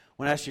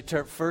want to ask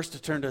you first to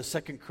turn to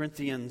 2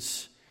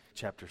 Corinthians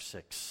chapter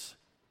 6.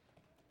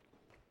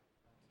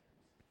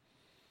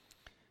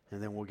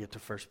 And then we'll get to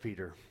 1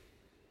 Peter.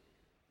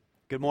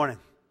 Good morning.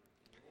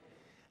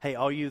 Hey,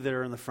 all you that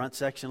are in the front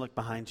section, look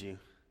behind you.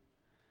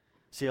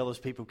 See all those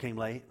people came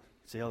late?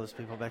 See all those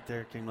people back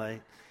there came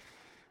late?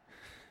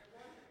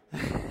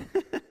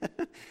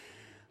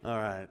 All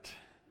right.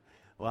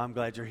 Well, I'm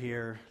glad you're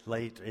here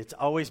late. It's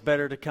always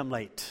better to come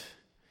late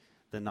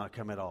than not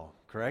come at all,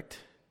 correct?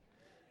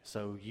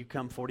 So you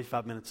come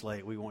 45 minutes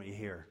late, we want you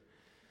here.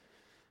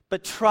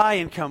 But try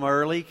and come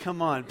early.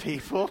 Come on,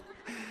 people.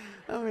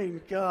 I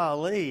mean,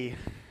 golly.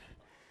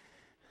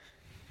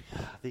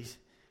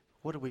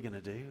 What are we going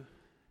to do?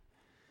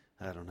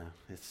 I don't know.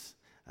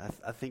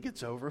 I think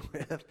it's over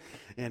with.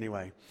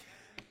 Anyway.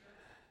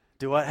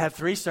 Do I have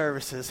 3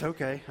 services?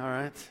 Okay. All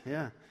right.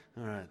 Yeah.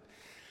 All right.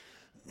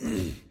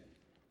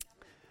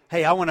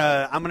 Hey, I'm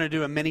going to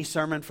do a mini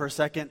sermon for a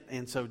second,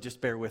 and so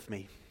just bear with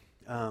me.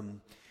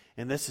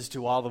 And this is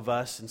to all of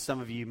us, and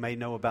some of you may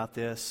know about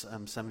this,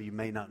 some of you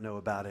may not know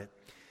about it.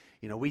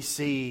 You know, we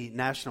see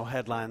national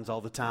headlines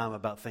all the time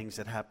about things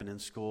that happen in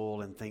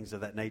school and things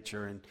of that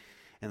nature,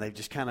 and they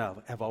just kind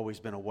of have always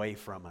been away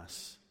from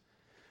us.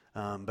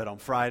 But on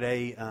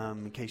Friday,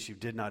 in case you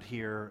did not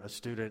hear, a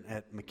student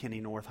at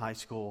McKinney North High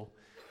School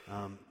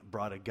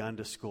brought a gun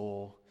to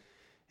school,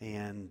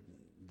 and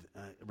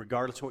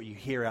regardless of what you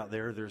hear out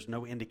there, there's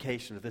no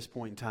indication at this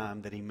point in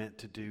time that he meant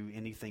to do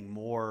anything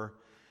more.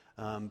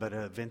 But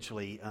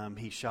eventually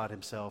he shot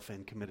himself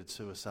and committed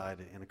suicide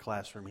in a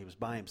classroom. He was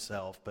by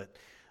himself, but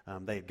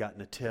they had gotten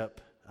a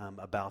tip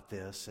about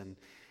this.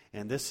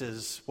 And this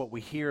is what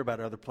we hear about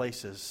other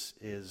places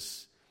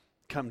is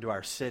come to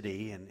our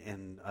city.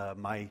 And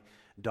my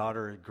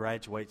daughter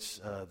graduates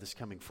this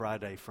coming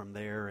Friday from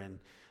there. And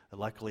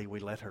luckily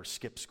we let her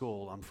skip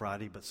school on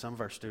Friday. But some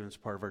of our students,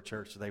 part of our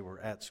church, they were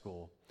at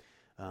school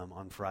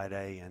on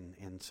Friday.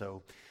 And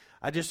so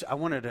I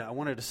wanted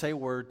to say a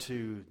word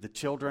to the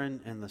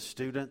children and the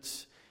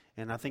students,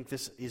 and I think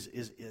this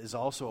is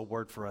also a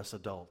word for us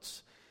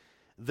adults.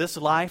 This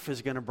life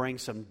is going to bring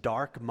some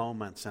dark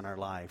moments in our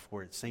life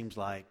where it seems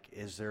like,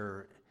 is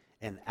there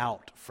an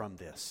out from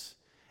this?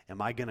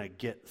 Am I going to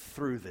get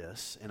through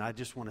this? And I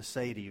just want to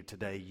say to you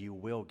today, you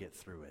will get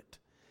through it.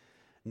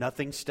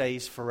 Nothing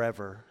stays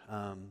forever.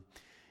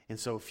 And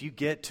so if you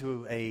get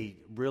to a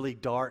really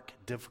dark,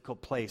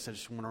 difficult place, I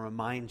just want to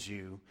remind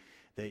you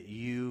that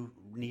you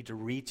need to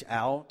reach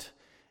out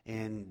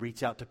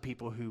to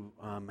people who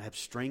have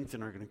strength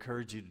and are going to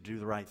encourage you to do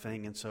the right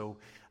thing. And so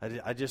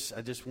I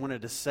just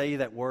wanted to say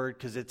that word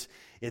because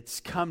it's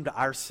come to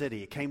our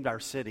city. It came to our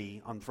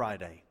city on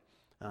Friday.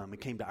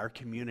 It came to our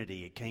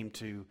community. It came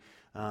to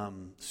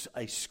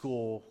a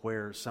school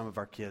where some of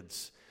our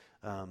kids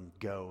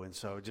go. And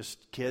so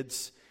just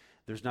kids,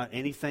 there's not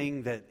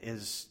anything that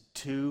is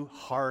too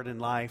hard in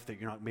life that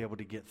you're not going to be able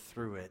to get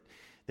through it,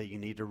 that you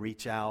need to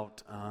reach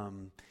out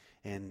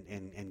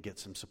and get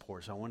some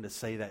support. So I wanted to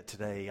say that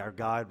today. Our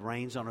God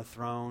reigns on a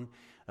throne.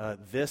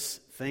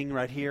 This thing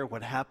right here,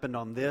 what happened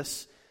on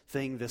this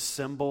thing, this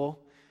symbol,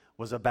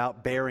 was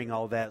about bearing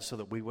all that so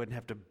that we wouldn't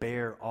have to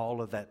bear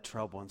all of that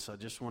trouble. And so I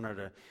just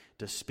wanted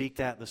to speak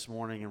that this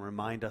morning and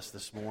remind us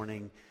this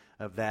morning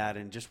of that,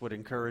 and just would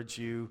encourage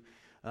you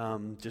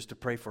just to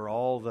pray for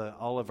all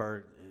of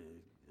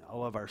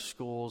our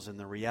schools and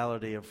the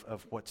reality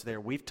of what's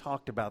there. We've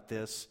talked about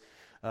this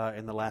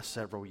in the last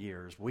several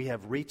years. We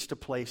have reached a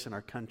place in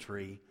our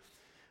country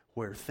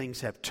where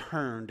things have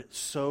turned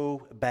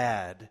so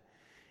bad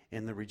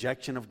in the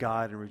rejection of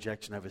God and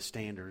rejection of His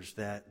standards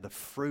that the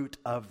fruit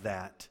of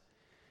that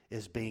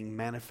is being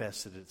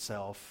manifested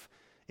itself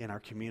in our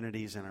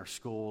communities, in our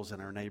schools,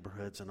 in our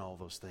neighborhoods, and all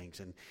those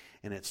things.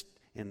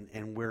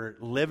 And we're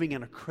living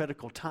in a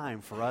critical time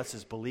for us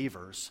as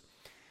believers,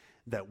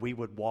 that we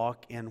would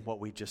walk in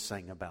what we just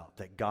sang about,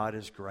 that God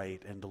is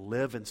great, and to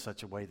live in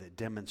such a way that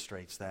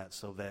demonstrates that,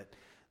 so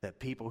that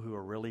people who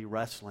are really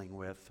wrestling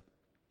with,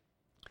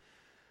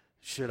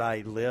 should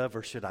I live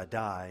or should I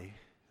die,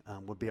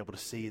 would be able to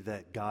see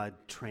that God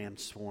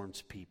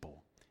transforms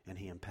people and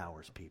He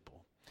empowers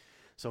people.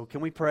 So can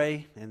we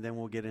pray, and then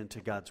we'll get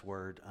into God's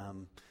Word.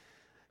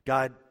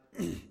 God,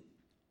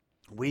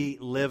 we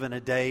live in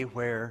a day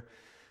where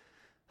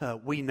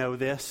we know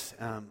this.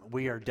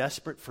 We are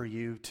desperate for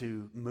you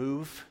to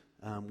move.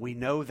 We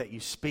know that you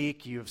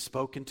speak. You have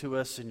spoken to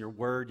us in your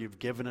word. You've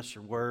given us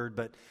your word.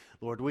 But,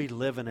 Lord, we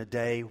live in a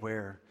day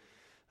where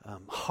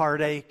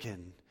heartache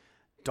and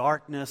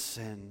darkness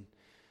and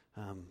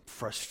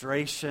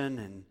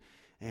frustration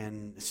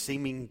and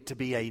seeming to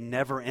be a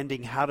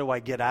never-ending, how do I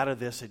get out of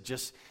this? It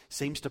just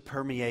seems to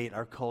permeate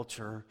our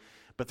culture.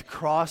 But the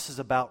cross is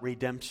about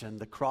redemption.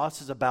 The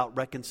cross is about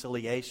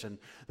reconciliation.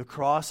 The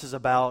cross is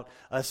about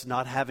us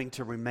not having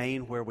to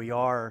remain where we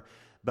are,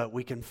 but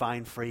we can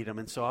find freedom.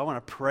 And so I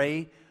want to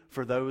pray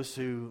for those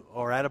who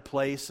are at a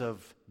place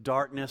of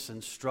darkness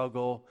and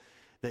struggle,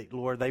 that,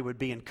 Lord, they would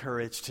be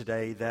encouraged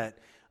today, that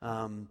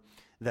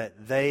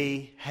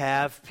they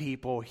have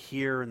people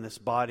here in this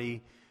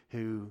body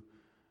who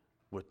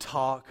will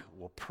talk,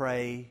 will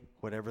pray,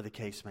 whatever the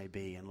case may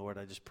be. And Lord,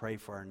 I just pray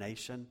for our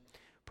nation,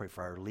 pray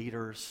for our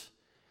leaders,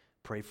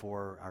 pray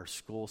for our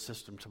school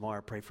system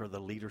tomorrow, pray for the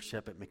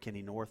leadership at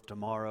McKinney North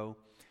tomorrow,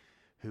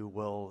 who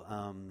will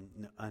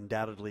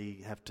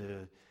undoubtedly have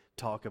to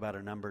talk about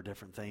a number of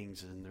different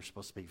things, and they're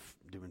supposed to be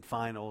doing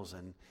finals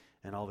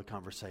and all the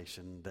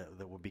conversation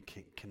that will be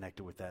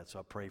connected with that. So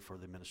I pray for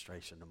the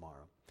administration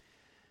tomorrow.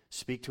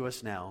 Speak to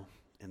us now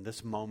in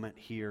this moment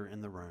here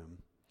in the room.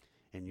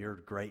 In your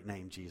great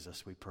name,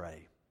 Jesus, we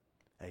pray.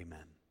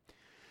 Amen.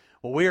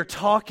 Well, we are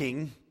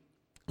talking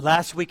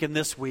last week and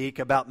this week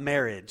about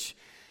marriage,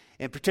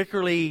 and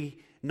particularly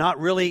not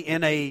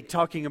really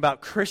talking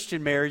about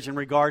Christian marriage in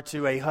regard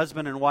to a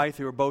husband and wife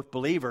who are both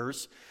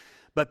believers,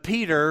 but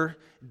Peter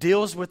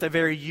deals with a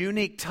very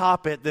unique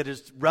topic that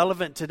is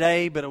relevant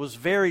today, but it was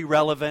very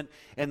relevant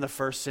in the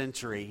first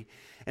century.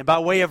 And by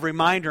way of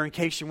reminder, in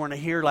case you weren't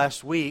here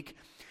last week,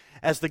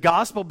 as the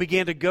gospel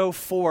began to go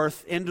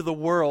forth into the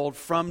world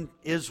from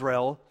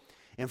Israel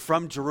and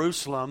from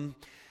Jerusalem,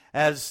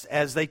 as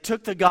they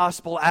took the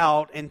gospel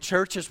out and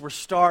churches were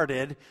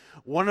started,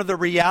 one of the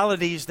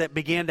realities that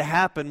began to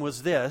happen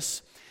was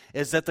this,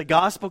 is that the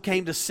gospel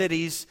came to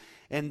cities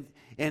and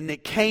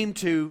it came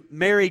to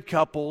married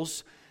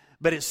couples,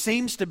 but it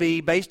seems to be,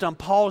 based on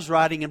Paul's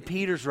writing and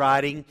Peter's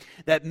writing,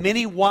 that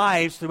many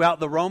wives throughout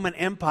the Roman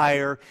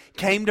Empire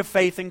came to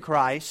faith in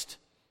Christ,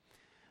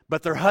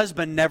 but their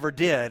husband never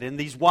did. And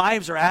these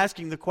wives are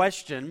asking the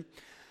question,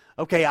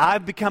 okay,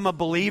 I've become a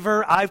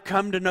believer. I've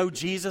come to know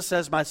Jesus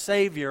as my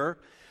Savior.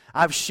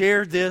 I've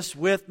shared this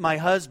with my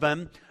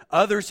husband.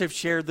 Others have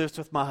shared this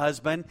with my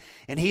husband.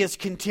 And he has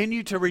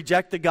continued to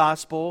reject the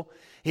gospel.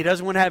 He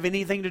doesn't want to have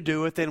anything to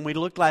do with it. And we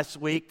looked last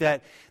week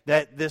that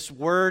this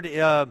word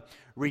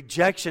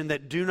rejection,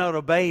 that do not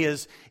obey,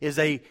 is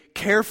a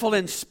careful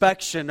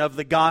inspection of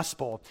the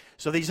gospel.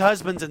 So these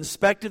husbands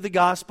inspected the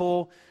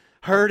gospel,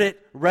 heard it,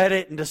 read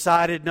it, and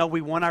decided, no,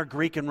 we want our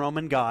Greek and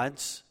Roman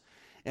gods,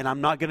 and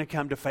I'm not going to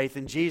come to faith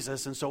in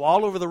Jesus. And so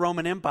all over the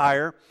Roman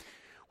Empire,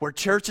 where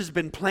church has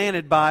been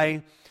planted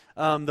by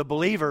the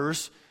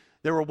believers,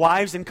 there were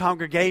wives in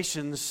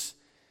congregations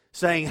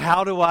saying,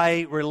 how do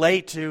I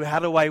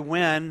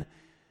win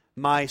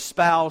my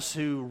spouse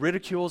who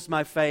ridicules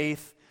my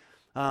faith,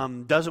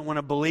 doesn't want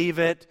to believe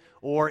it,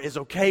 or is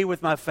okay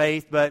with my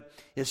faith but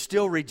is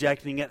still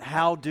rejecting it?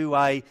 How do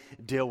I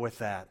deal with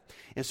that?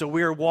 And so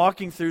we are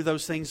walking through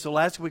those things. So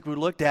last week we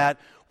looked at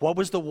what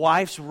was the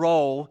wife's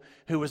role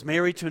who was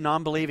married to a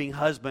non-believing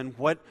husband.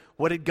 What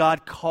did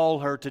God call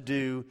her to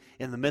do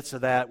in the midst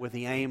of that with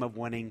the aim of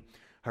winning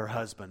her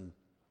husband?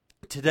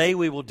 Today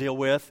we will deal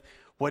with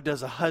what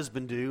does a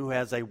husband do who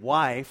has a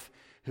wife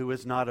who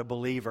is not a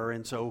believer.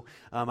 And so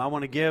I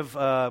want to give,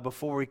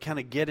 before we kind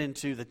of get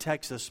into the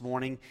text this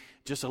morning,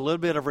 just a little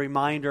bit of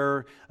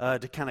reminder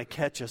to kind of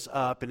catch us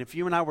up. And if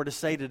you and I were to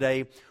say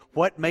today,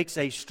 what makes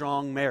a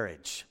strong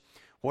marriage?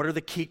 What are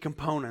the key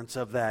components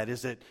of that?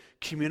 Is it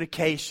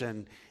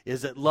communication?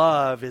 Is it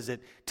love? Is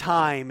it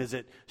time? Is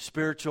it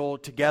spiritual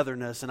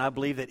togetherness? And I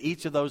believe that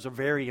each of those are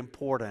very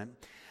important.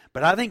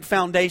 But I think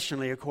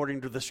foundationally,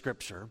 according to the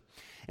Scripture,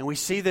 and we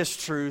see this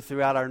true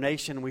throughout our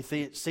nation, and we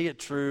see it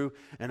true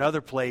in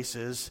other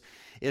places,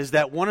 is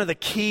that one of the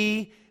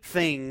key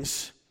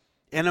things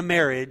in a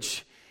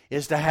marriage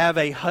is to have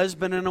a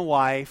husband and a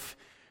wife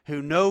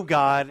who know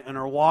God and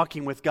are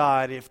walking with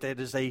God, if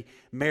that is a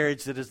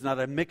marriage that is not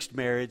a mixed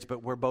marriage,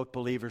 but where both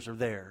believers are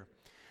there.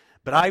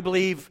 But I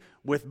believe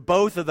with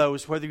both of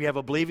those, whether you have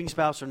a believing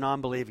spouse or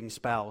non-believing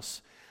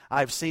spouse,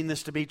 I've seen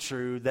this to be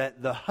true,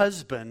 that the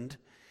husband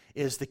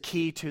is the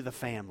key to the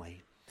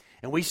family.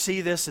 And we see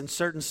this in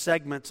certain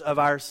segments of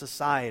our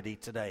society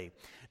today.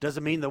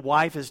 Doesn't mean the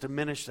wife is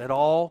diminished at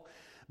all,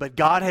 but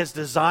God has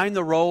designed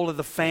the role of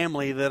the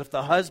family that if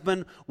the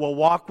husband will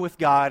walk with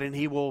God and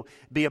he will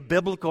be a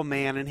biblical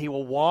man and he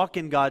will walk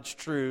in God's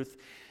truth,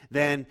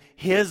 then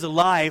his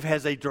life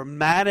has a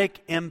dramatic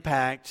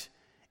impact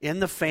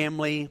in the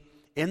family,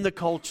 in the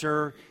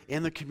culture,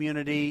 in the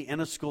community, in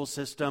a school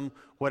system,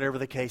 whatever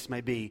the case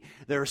may be.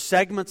 There are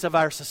segments of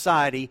our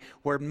society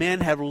where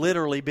men have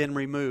literally been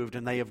removed,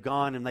 and they have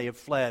gone and they have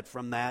fled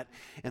from that.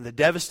 And the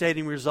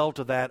devastating result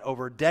of that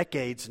over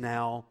decades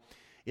now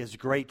is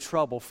great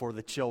trouble for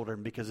the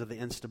children because of the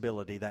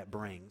instability that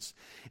brings.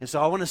 And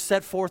so I want to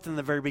set forth in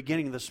the very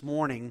beginning this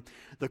morning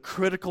the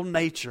critical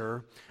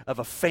nature of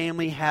a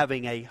family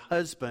having a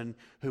husband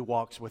who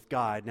walks with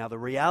God. Now the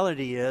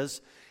reality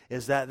is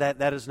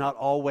that is not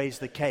always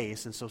the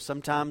case. And so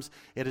sometimes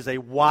it is a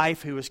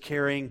wife who is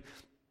carrying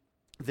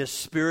this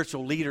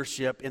spiritual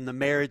leadership in the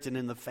marriage and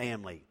in the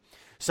family.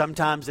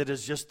 Sometimes it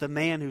is just the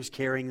man who's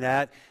carrying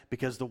that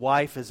because the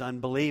wife is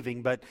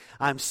unbelieving. But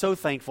I'm so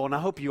thankful, and I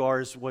hope you are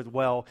as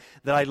well,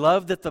 that I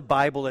love that the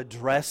Bible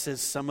addresses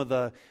some of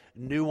the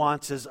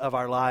nuances of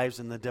our lives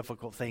and the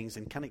difficult things,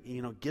 and kind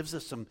of gives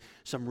us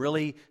some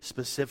really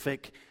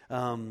specific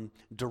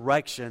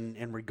direction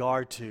in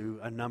regard to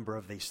a number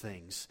of these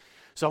things.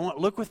 So I want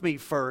to look with me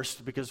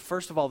first, because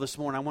first of all this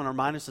morning I want to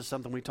remind us of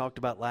something we talked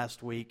about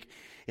last week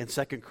in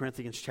 2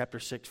 Corinthians chapter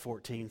 6,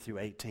 14 through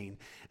 18.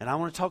 And I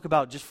want to talk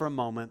about just for a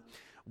moment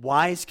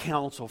wise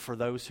counsel for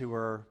those who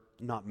are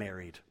not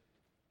married.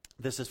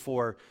 This is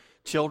for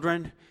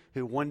children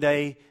who one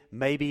day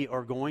maybe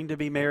are going to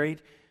be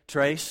married.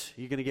 Trace,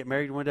 you going to get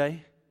married one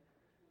day?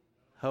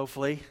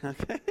 Hopefully.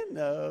 Okay,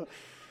 no.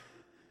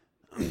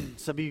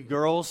 Some of you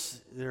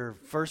girls, they're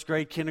first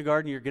grade,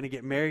 kindergarten, you're going to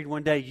get married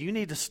one day. You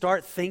need to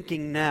start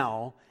thinking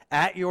now,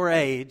 at your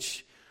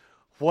age,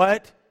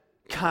 what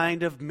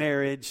kind of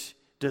marriage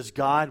does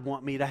God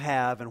want me to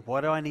have, and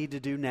what do I need to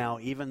do now,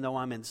 even though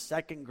I'm in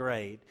second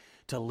grade,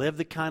 to live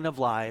the kind of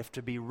life,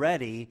 to be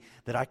ready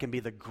that I can be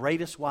the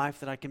greatest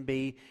wife that I can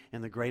be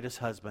and the greatest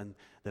husband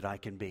that I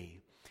can be.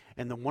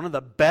 And one of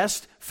the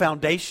best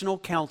foundational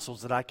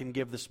counsels that I can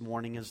give this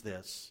morning is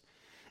this,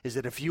 is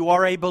that if you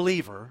are a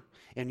believer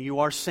and you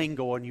are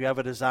single and you have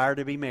a desire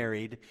to be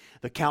married,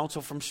 the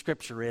counsel from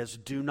Scripture is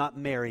do not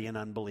marry an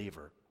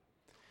unbeliever.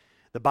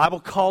 The Bible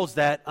calls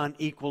that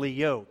unequally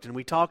yoked. And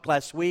we talked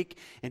last week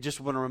and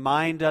just want to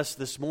remind us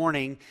this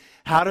morning,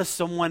 how does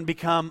someone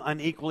become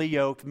unequally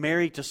yoked,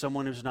 married to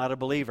someone who's not a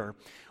believer?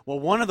 Well,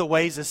 one of the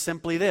ways is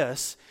simply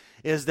this,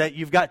 is that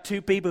you've got two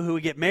people who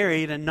get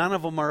married and none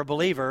of them are a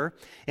believer,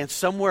 and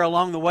somewhere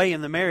along the way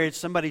in the marriage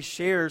somebody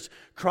shares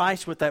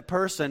Christ with that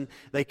person.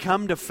 They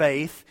come to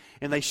faith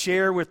and they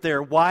share with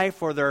their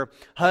wife or their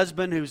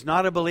husband who's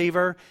not a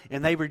believer,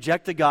 and they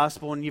reject the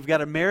gospel, and you've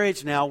got a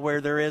marriage now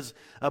where there is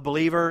a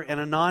believer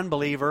and a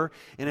non-believer,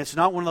 and it's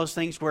not one of those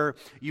things where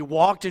you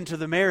walked into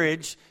the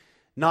marriage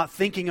not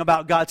thinking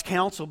about God's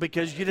counsel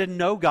because you didn't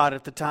know God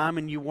at the time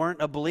and you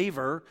weren't a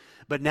believer,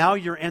 but now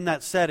you're in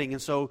that setting.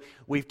 And so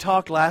we've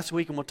talked last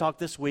week and we'll talk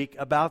this week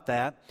about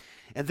that.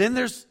 And then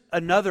there's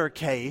another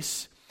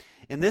case,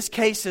 and this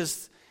case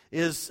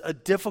is a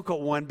difficult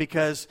one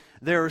because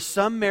there are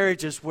some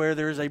marriages where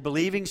there's a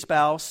believing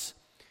spouse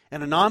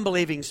and a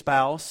non-believing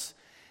spouse,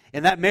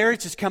 and that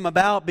marriage has come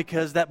about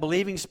because that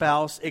believing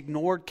spouse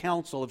ignored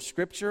counsel of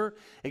Scripture,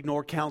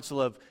 ignored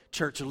counsel of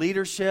church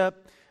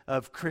leadership,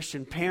 of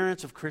Christian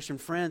parents, of Christian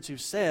friends who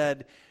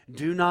said,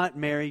 do not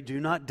marry, do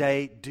not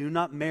date, do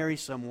not marry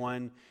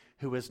someone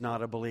who is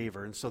not a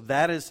believer. And so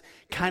that is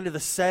kind of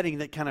the setting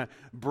that kind of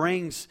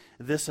brings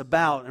this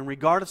about. And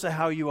regardless of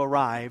how you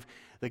arrive,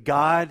 that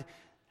God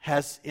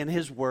has in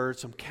His Word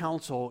some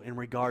counsel in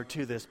regard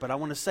to this. But I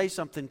want to say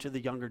something to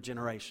the younger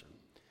generation.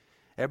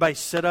 Everybody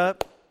sit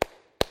up.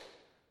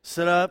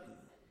 Sit up.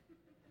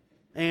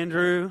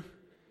 Andrew,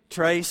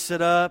 Trace,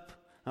 sit up.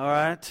 All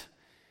right.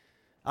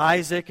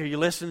 Isaac, are you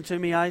listening to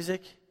me,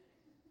 Isaac?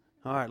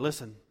 All right,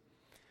 listen.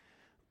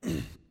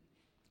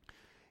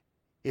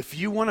 If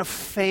you want a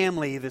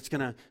family that's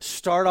going to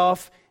start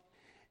off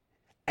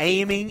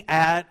aiming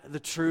at the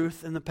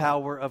truth and the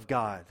power of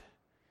God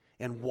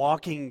and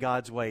walking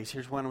God's ways,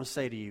 here's what I'm going to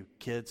say to you,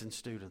 kids and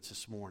students,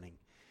 this morning.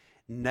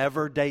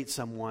 Never date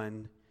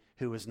someone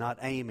who is not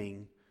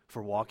aiming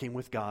for walking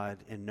with God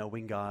and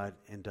knowing God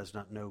and does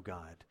not know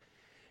God.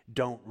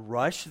 Don't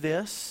rush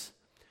this.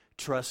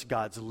 Trust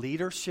God's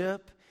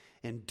leadership,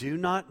 and do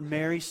not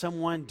marry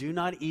someone, do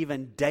not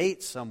even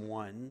date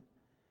someone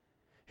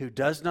who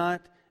does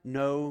not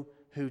know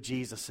who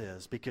Jesus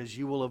is, because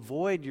you will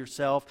avoid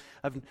yourself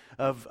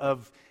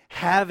of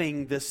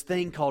having this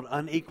thing called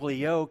unequally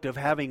yoked, of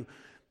having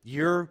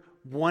you're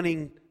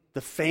wanting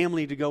the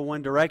family to go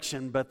one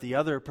direction, but the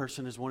other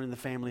person is wanting the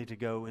family to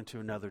go into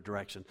another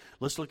direction.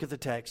 Let's look at the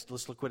text.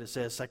 Let's look what it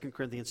says, 2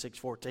 Corinthians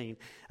 6:14.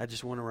 I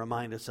just want to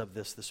remind us of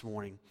this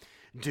morning.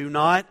 Do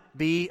not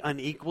be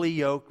unequally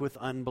yoked with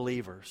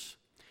unbelievers.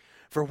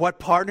 For what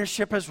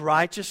partnership has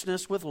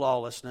righteousness with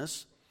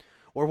lawlessness?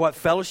 Or what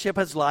fellowship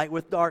has light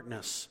with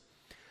darkness?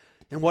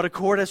 And what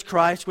accord has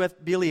Christ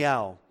with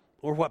Belial?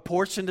 Or what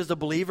portion does a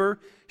believer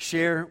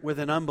share with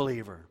an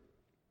unbeliever?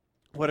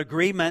 What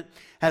agreement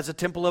has a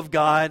temple of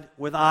God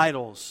with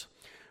idols?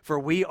 For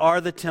we are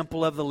the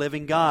temple of the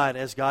living God.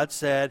 As God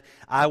said,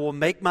 I will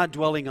make my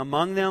dwelling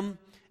among them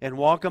and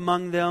walk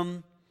among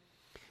them,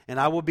 and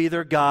I will be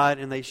their God,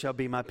 and they shall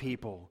be my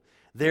people.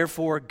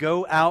 Therefore,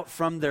 go out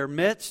from their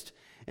midst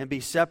and be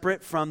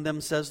separate from them,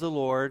 says the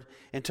Lord,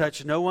 and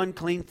touch no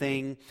unclean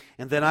thing.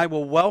 And then I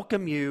will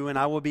welcome you, and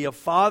I will be a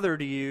father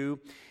to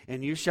you,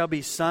 and you shall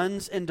be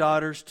sons and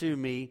daughters to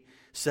me,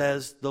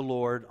 says the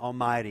Lord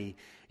Almighty.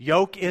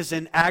 Yoke is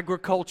an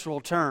agricultural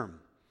term.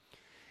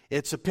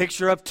 It's a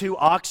picture of two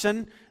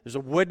oxen. There's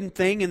a wooden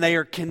thing, and they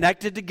are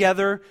connected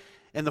together.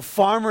 And the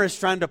farmer is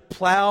trying to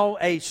plow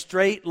a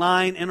straight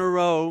line in a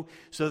row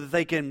so that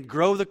they can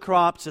grow the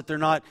crops, that they're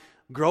not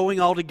growing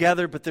all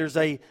together, but there's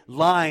a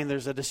line,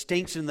 there's a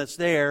distinction that's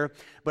there.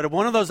 But if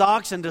one of those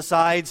oxen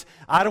decides,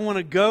 I don't want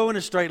to go in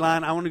a straight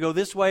line, I want to go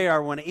this way, or I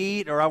want to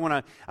eat, or I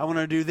want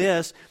to do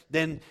this,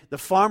 then the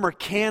farmer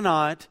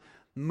cannot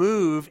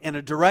move in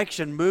a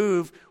direction,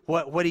 move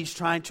what he's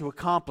trying to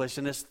accomplish.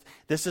 And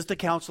this is the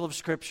counsel of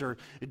Scripture.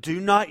 Do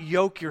not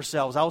yoke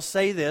yourselves. I'll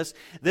say this.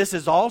 This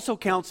is also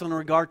counsel in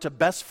regard to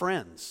best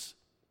friends.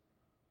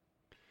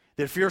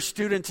 That if you're a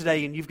student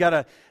today and you've got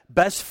a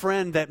best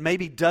friend that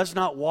maybe does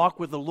not walk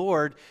with the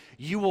Lord,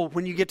 you will,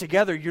 when you get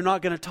together, you're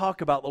not going to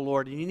talk about the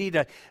Lord. And you need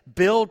to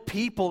build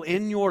people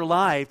in your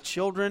life,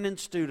 children and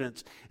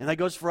students, and that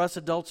goes for us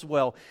adults as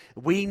well.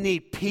 We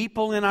need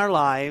people in our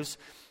lives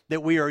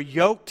that we are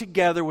yoked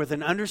together with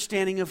an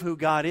understanding of who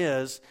God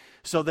is,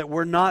 so that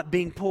we're not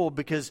being pulled,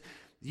 because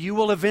you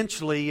will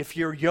eventually, if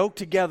you're yoked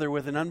together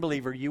with an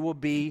unbeliever, you will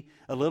be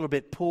a little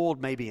bit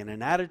pulled, maybe in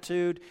an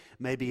attitude,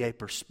 maybe a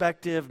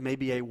perspective,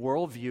 maybe a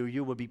worldview.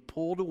 You will be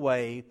pulled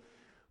away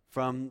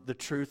from the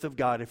truth of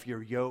God if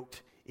you're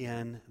yoked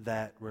in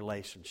that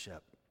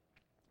relationship.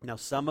 Now,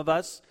 some of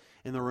us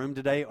in the room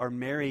today are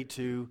married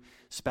to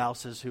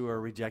spouses who are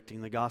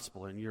rejecting the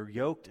gospel, and you're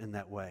yoked in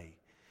that way.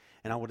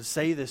 And I want to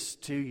say this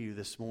to you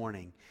this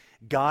morning.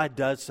 God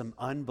does some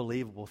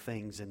unbelievable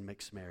things in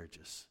mixed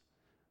marriages.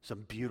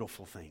 Some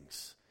beautiful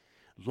things.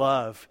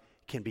 Love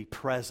can be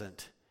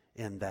present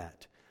in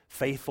that.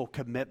 Faithful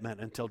commitment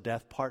until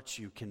death parts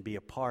you can be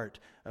a part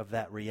of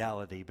that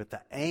reality. But the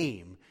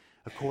aim,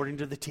 according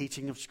to the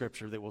teaching of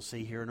Scripture that we'll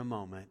see here in a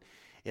moment,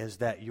 is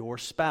that your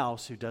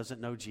spouse who doesn't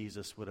know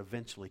Jesus would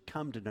eventually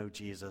come to know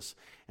Jesus.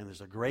 And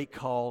there's a great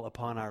call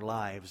upon our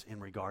lives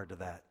in regard to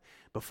that.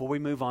 Before we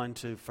move on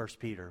to 1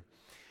 Peter,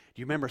 do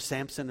you remember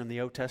Samson in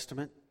the Old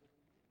Testament?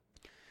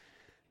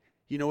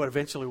 You know what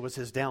eventually was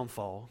his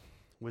downfall?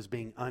 Was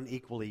being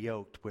unequally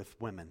yoked with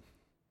women.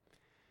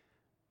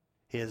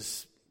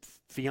 His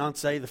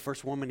fiancée, the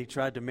first woman he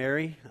tried to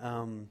marry,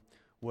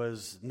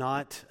 was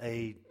not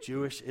a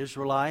Jewish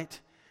Israelite,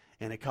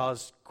 and it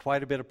caused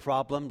quite a bit of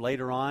problem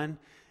later on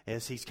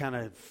as he's kind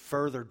of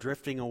further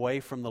drifting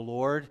away from the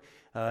Lord.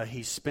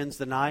 He spends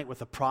the night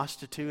with a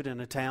prostitute in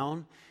a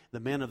town. The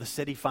men of the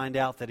city find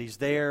out that he's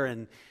there,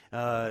 and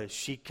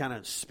she kind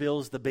of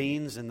spills the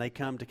beans, and they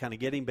come to kind of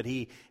get him, but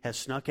he has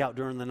snuck out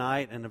during the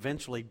night, and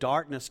eventually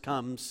darkness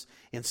comes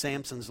in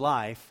Samson's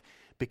life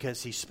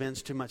because he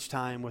spends too much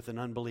time with an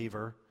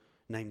unbeliever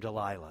named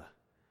Delilah,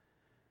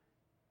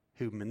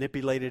 who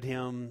manipulated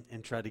him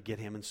and tried to get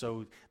him. And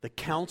so the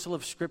counsel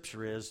of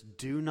Scripture is,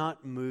 do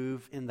not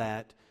move in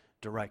that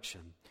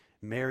direction.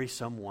 Marry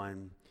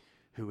someone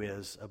who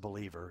is a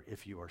believer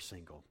if you are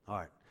single. All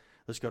right.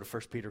 Let's go to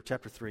 1 Peter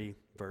chapter 3,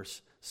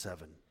 verse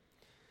 7.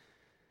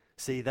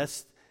 See,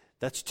 that's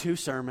 2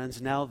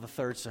 sermons. Now the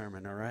third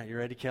sermon, all right? You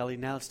ready, Kelly?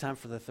 Now it's time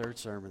for the third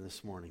sermon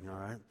this morning, all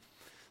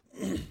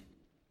right?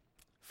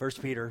 1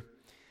 Peter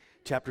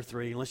chapter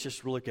 3. Let's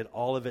just look at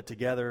all of it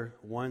together,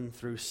 1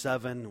 through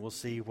 7. We'll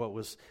see what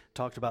was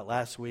talked about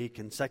last week.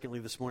 And secondly,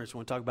 this morning, I just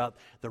want to talk about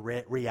the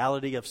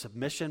reality of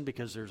submission,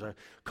 because there's a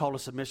call to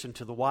submission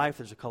to the wife.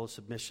 There's a call to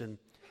submission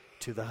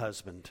to the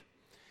husband.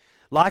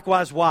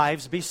 Likewise,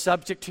 wives, be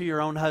subject to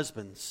your own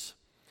husbands,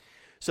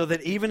 so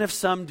that even if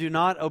some do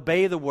not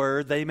obey the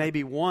word, they may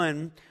be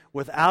won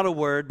without a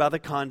word by the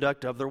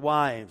conduct of their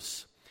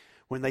wives,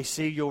 when they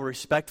see your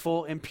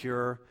respectful and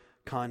pure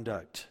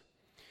conduct.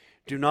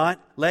 Do not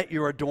let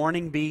your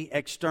adorning be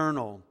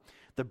external,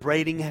 the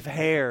braiding of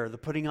hair, the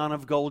putting on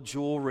of gold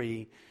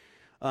jewelry,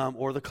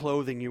 or the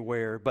clothing you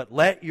wear, but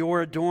let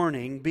your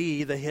adorning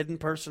be the hidden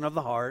person of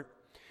the heart,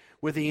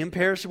 with the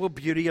imperishable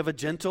beauty of a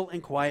gentle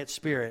and quiet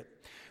spirit,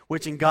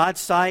 which in God's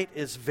sight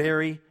is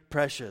very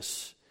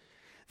precious.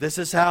 This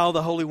is how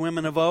the holy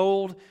women of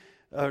old,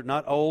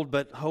 not old,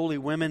 but holy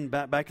women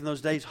back in those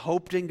days, who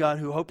hoped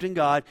in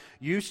God,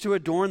 used to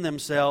adorn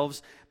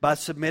themselves by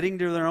submitting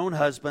to their own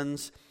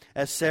husbands,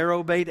 as Sarah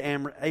obeyed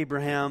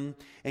Abraham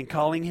and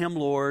calling him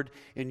Lord,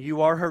 and you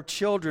are her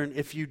children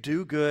if you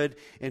do good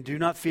and do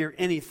not fear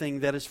anything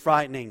that is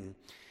frightening.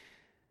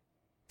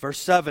 Verse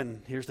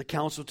 7, here's the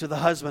counsel to the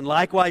husband.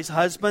 Likewise,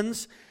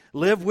 husbands,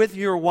 live with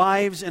your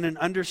wives in an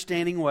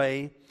understanding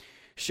way,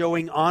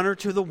 showing honor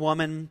to the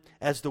woman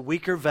as the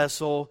weaker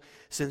vessel,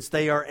 since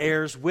they are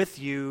heirs with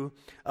you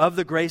of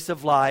the grace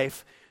of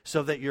life,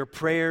 so that your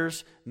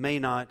prayers may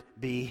not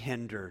be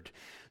hindered.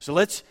 So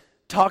let's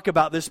talk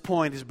about this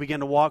point as we begin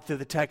to walk through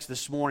the text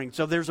this morning.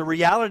 So there's a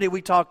reality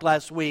we talked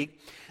last week,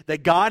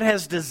 that God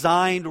has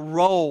designed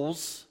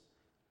roles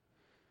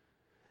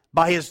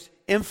by His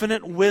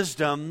infinite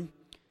wisdom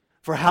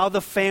for how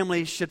the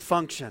family should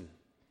function.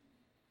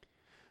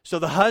 So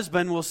the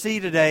husband, we'll see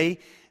today,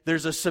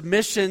 there's a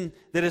submission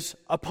that is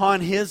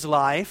upon his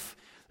life.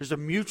 There's a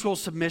mutual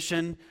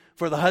submission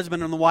for the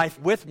husband and the wife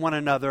with one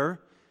another.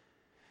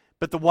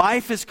 But the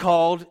wife is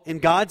called, in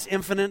God's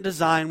infinite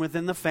design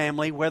within the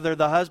family, whether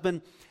the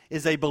husband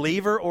is a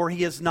believer or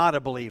he is not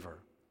a believer.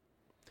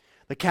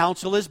 The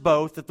counsel is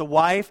both, that the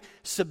wife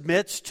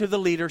submits to the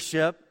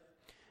leadership,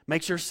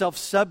 makes herself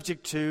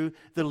subject to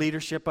the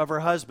leadership of her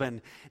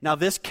husband. Now,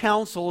 this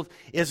counsel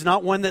is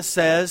not one that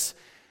says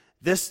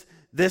this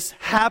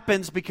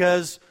happens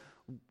because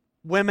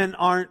women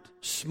aren't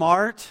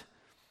smart.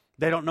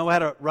 They don't know how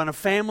to run a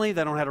family.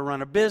 They don't know how to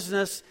run a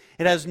business.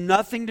 It has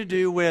nothing to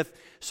do with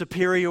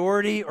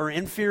superiority or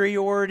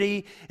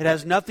inferiority. It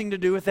has nothing to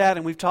do with that.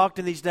 And we've talked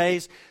in these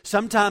days,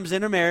 sometimes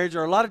in a marriage,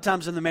 or a lot of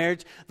times in the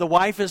marriage, the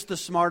wife is the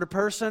smarter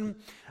person.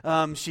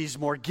 She's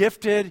more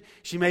gifted.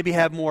 She maybe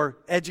have more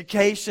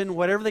education,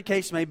 whatever the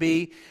case may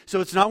be.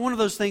 So it's not one of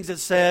those things that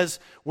says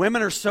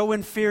women are so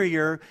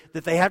inferior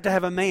that they have to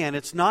have a man.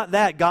 It's not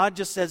that. God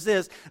just says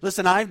this.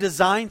 Listen, I've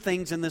designed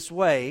things in this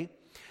way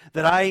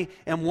that I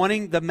am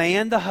wanting the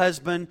man, the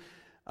husband,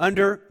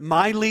 under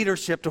my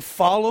leadership to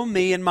follow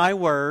me in my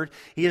word.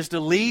 He is to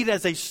lead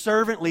as a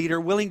servant leader,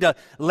 willing to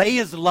lay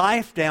his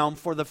life down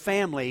for the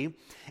family.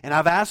 And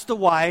I've asked the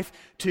wife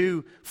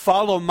to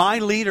follow my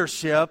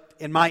leadership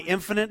in my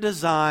infinite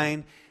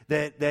design,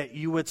 that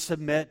you would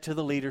submit to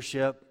the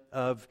leadership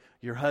of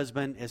your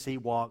husband as he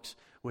walks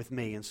with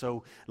me. And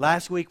so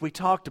last week we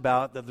talked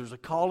about that there's a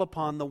call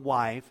upon the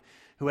wife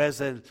who has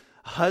a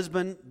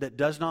husband that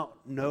does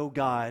not know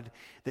God,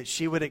 that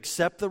she would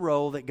accept the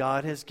role that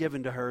God has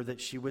given to her,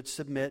 that she would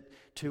submit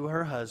to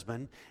her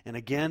husband. And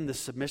again, the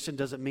submission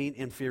doesn't mean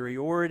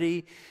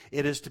inferiority.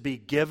 It is to be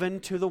given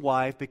to the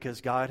wife because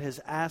God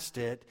has asked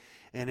it,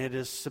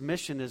 and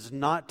submission is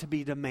not to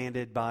be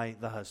demanded by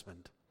the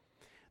husband.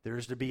 There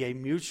is to be a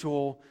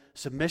mutual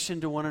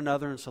submission to one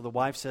another. And so the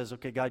wife says,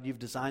 okay, God, you've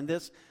designed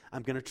this.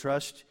 I'm going to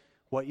trust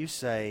what you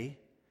say.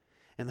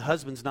 And the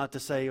husband's not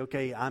to say,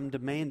 okay, I'm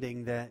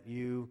demanding that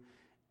you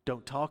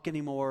don't talk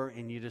anymore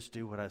and you just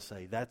do what I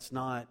say. That's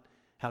not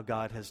how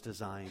God has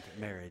designed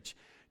marriage.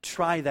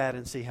 Try that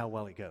and see how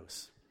well it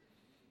goes.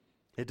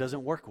 It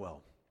doesn't work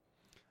well.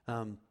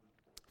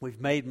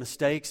 We've made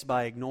mistakes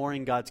by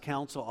ignoring God's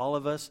counsel, all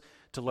of us,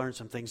 to learn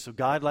some things. So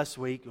God last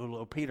week,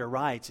 Peter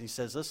writes, and he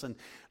says,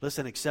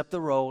 listen, accept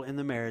the role in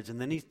the marriage. And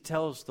then he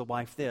tells the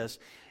wife this,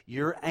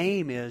 your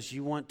aim is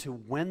you want to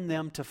win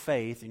them to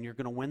faith, and you're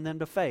going to win them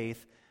to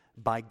faith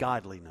by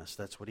godliness.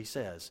 That's what he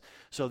says.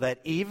 So that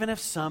even if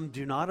some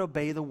do not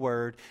obey the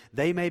word,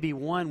 they may be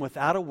won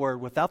without a word,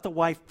 without the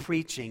wife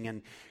preaching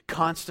and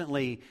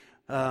constantly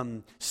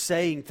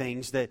saying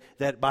things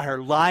that by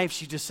her life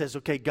she just says,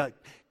 okay, God,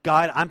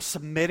 I'm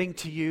submitting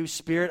to you.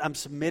 Spirit, I'm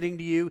submitting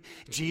to you.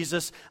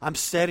 Jesus, I'm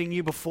setting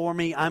you before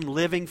me. I'm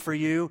living for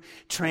you.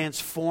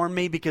 Transform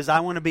me because I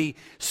want to be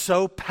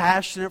so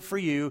passionate for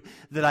you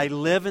that I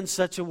live in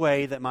such a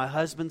way that my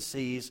husband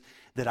sees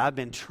that I've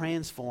been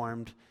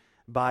transformed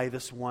by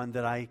this one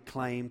that I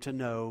claim to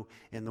know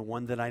and the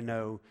one that I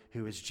know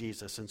who is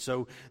Jesus. And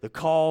so the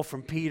call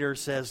from Peter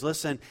says,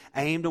 listen,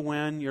 aim to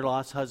win your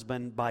lost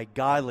husband by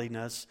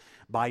godliness,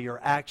 by your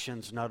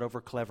actions, not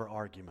over clever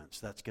arguments.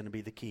 That's going to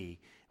be the key.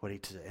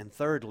 And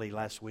thirdly,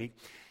 last week,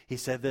 he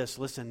said this,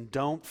 listen,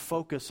 don't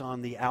focus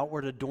on the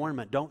outward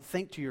adornment. Don't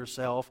think to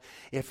yourself,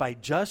 if I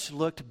just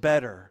looked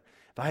better,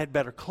 if I had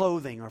better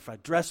clothing, or if I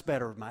dressed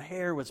better, or if my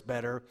hair was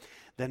better,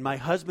 then my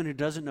husband who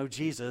doesn't know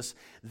Jesus,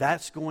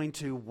 that's going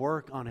to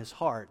work on his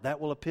heart.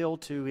 That will appeal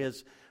to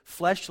his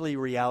fleshly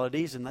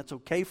realities, and that's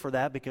okay for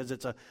that because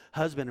it's a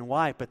husband and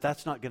wife, but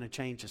that's not going to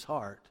change his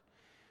heart.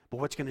 But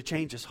what's going to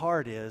change his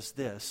heart is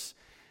this.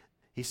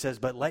 He says,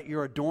 but let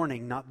your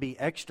adorning not be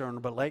external,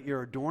 but let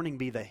your adorning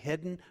be the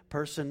hidden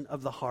person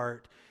of the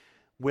heart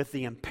with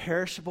the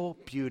imperishable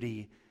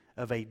beauty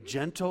of a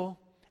gentle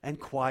and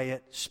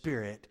quiet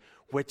spirit,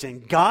 which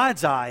in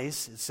God's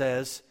eyes, it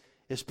says,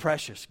 is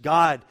precious.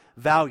 God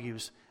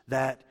values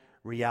that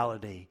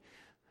reality.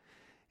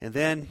 And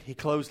then he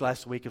closed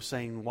last week of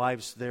saying,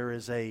 wives, there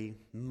is a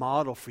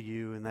model for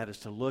you, and that is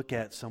to look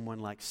at someone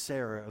like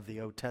Sarah of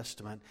the Old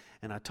Testament.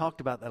 And I talked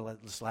about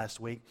that this last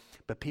week,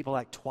 but people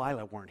like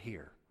Twyla weren't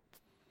here.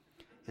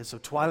 And so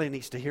Twyla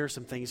needs to hear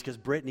some things because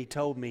Brittany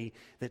told me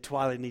that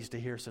Twyla needs to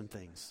hear some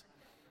things.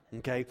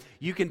 Okay?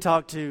 You can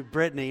talk to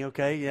Brittany,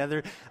 okay?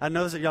 Yeah, I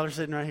know that y'all are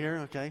sitting right here,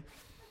 okay?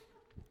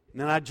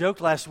 And then I joked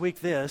last week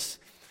this,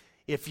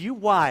 if you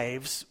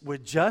wives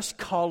would just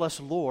call us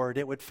Lord,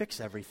 it would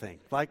fix everything.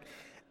 Like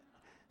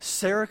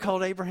Sarah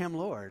called Abraham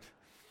Lord.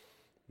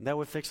 That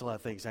would fix a lot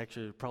of things.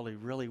 Actually, it probably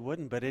really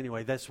wouldn't. But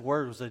anyway, this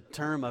word was a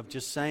term of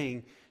just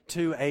saying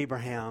to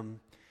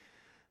Abraham,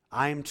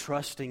 I'm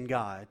trusting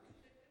God.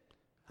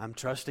 I'm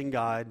trusting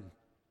God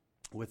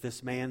with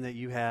this man that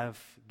you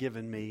have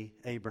given me,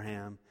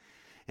 Abraham.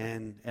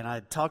 And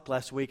I talked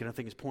last week, and I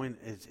think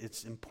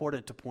it's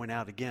important to point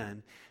out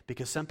again,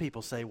 because some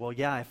people say, well,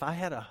 yeah, if I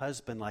had a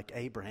husband like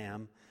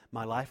Abraham,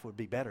 my life would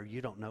be better.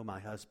 You don't know my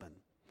husband.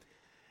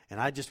 And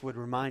I just would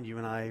remind you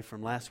and I,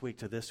 from last week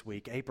to this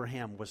week,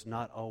 Abraham was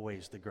not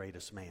always the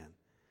greatest man.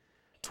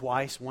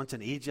 Twice, once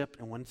in Egypt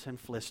and once in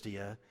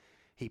Philistia,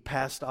 he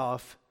passed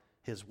off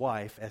his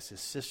wife as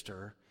his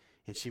sister,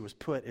 and she was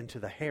put into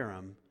the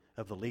harem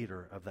of the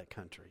leader of that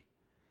country.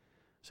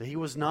 So he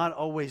was not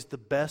always the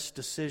best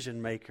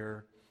decision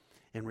maker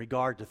in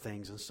regard to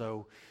things. And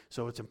so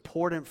it's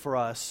important for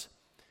us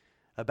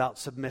about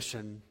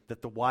submission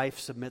that the wife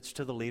submits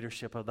to the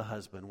leadership of the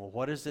husband. Well,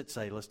 what does it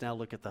say? Let's now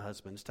look at the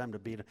husband. It's time to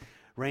beat him.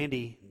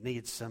 Randy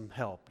needs some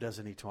help,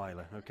 doesn't he,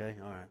 Twyla? Okay,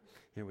 all right,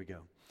 here we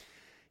go.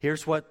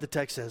 Here's what the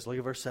text says. Look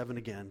at verse 7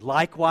 again.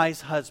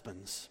 Likewise,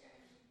 husbands,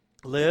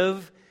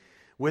 live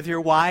with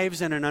your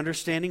wives in an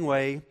understanding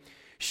way,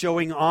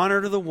 showing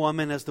honor to the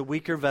woman as the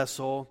weaker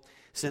vessel,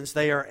 since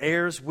they are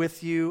heirs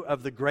with you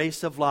of the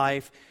grace of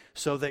life,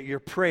 so that your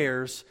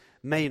prayers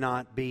may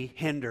not be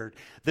hindered.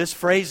 This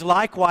phrase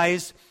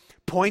likewise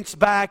points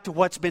back to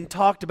what's been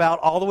talked about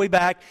all the way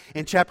back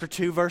in chapter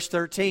 2, verse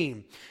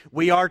 13.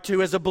 We are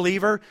to, as a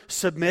believer,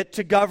 submit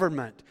to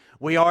government.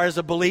 We are, as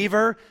a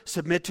believer,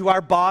 submit to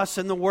our boss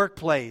in the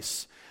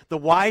workplace. The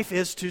wife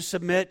is to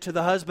submit to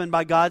the husband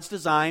by God's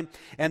design,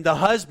 and the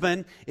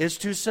husband is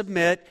to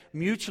submit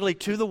mutually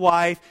to the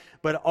wife,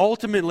 but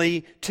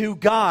ultimately to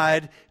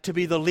God to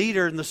be the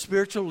leader and the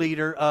spiritual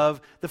leader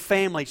of the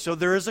family. So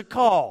there is a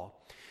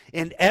call.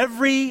 In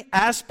every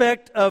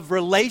aspect of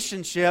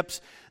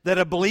relationships that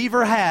a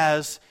believer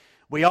has,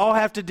 we all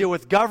have to deal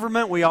with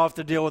government, we all have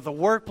to deal with the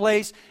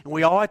workplace, and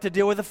we all have to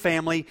deal with the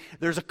family.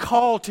 There's a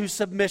call to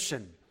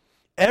submission.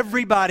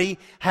 Everybody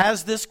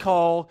has this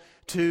call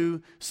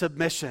to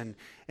submission.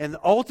 And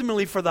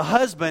ultimately for the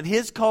husband,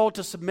 his call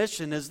to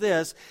submission is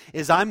this,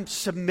 is I'm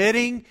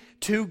submitting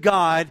to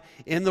God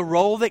in the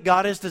role that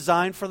God has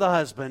designed for the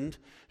husband,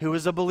 who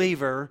is a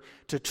believer,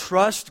 to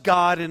trust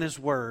God in His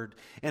Word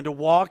and to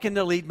walk and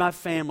to lead my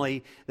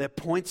family that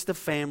points the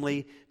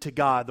family to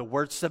God. The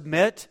word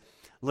submit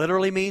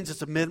literally means,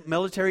 it's a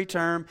military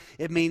term,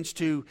 it means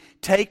to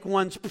take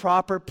one's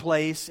proper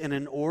place in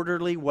an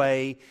orderly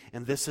way,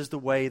 and this is the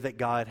way that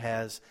God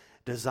has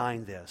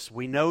designed this.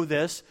 We know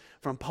this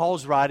from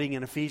Paul's writing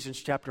in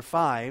Ephesians chapter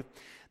 5,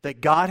 that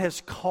God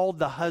has called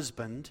the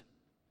husband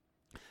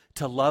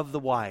to love the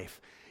wife.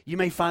 You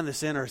may find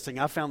this interesting.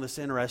 I found this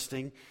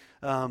interesting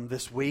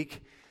this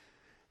week.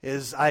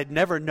 Is I had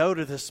never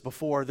noted this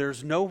before.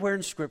 There's nowhere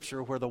in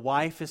Scripture where the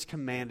wife is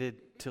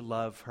commanded to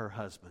love her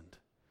husband.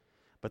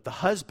 But the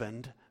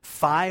husband,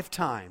 5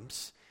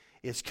 times,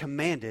 is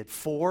commanded,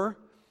 4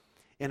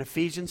 in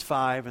Ephesians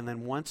 5, and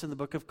then once in the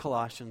book of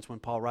Colossians when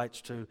Paul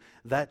writes to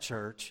that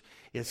church,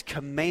 is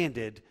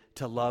commanded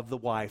to love the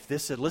wife.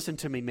 Listen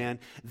to me, man.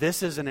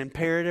 This is an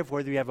imperative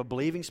whether you have a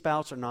believing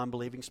spouse or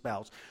non-believing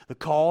spouse. The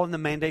call and the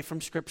mandate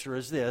from Scripture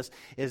is this,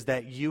 is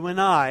that you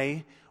and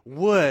I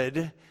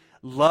would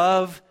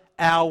love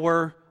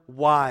our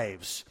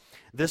wives.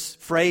 This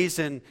phrase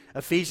in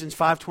Ephesians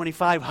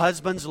 5:25,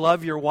 husbands,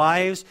 love your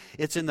wives.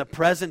 It's in the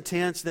present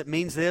tense that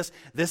means this.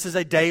 This is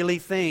a daily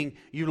thing.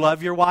 You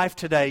love your wife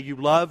today. You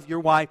love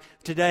your wife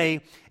today.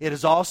 It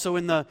is also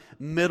in the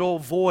middle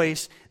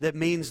voice that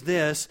means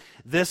this.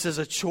 This is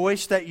a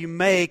choice that you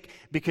make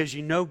because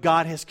you know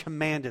God has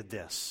commanded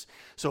this.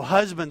 So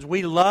husbands,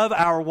 we love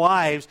our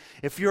wives.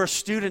 If you're a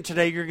student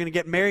today, you're going to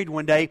get married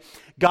one day.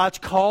 God's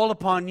called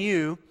upon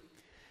you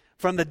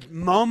from the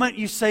moment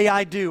you say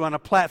I do on a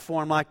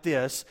platform like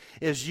this,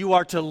 is you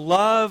are to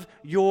love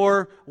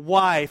your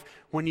wife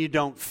when you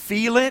don't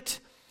feel it,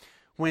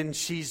 when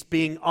she's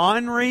being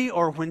ornery,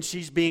 or when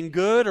she's being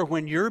good, or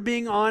when you're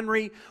being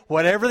ornery,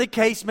 whatever the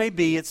case may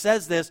be. It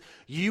says this,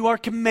 we are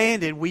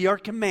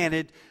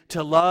commanded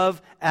to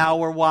love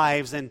our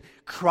wives. And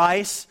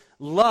Christ's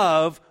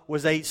love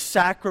was a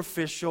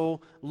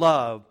sacrificial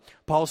love.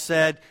 Paul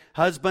said,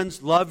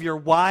 husbands, love your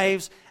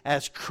wives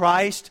as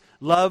Christ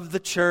loved the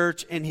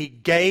church, and He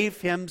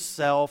gave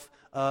Himself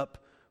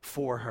up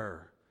for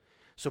her.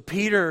 So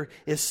Peter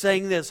is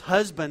saying this,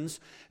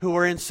 husbands who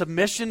are in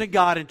submission to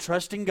God and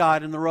trusting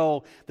God in the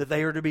role that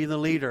they are to be the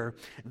leader,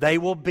 they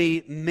will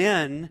be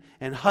men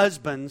and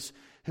husbands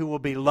who will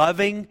be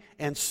loving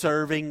and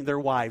serving their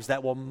wives.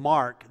 That will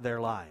mark their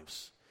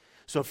lives.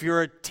 So if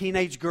you're a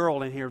teenage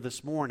girl in here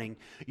this morning,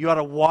 you ought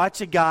to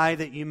watch a guy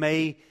that you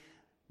may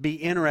be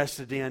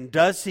interested in.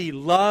 Does he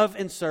love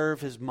and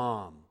serve his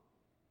mom?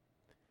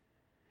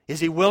 Is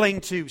he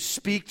willing to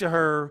speak to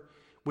her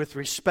with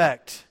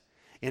respect?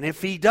 And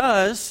if he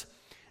does,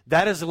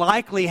 that is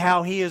likely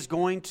how he is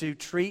going to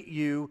treat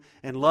you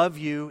and love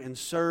you and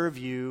serve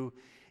you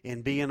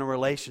and be in a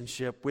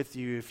relationship with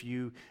you if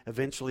you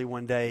eventually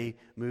one day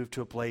move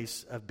to a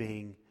place of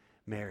being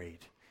married.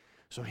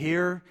 So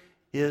here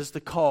is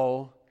the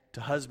call to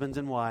husbands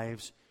and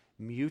wives,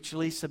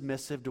 mutually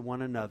submissive to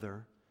one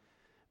another.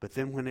 But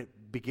then when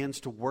it begins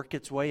to work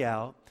its way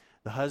out,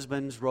 the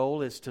husband's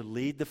role is to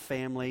lead the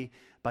family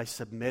by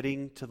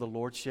submitting to the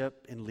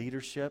lordship and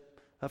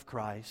leadership of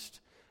Christ,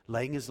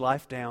 laying his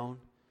life down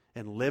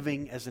and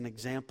living as an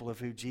example of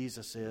who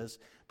Jesus is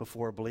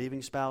before a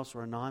believing spouse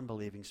or a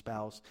non-believing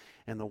spouse.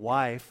 And the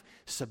wife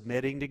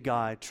submitting to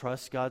God,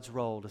 trusts God's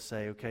role to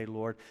say, okay,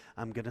 Lord,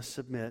 I'm going to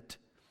submit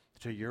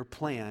to your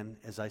plan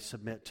as I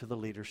submit to the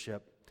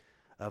leadership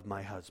of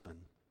my husband.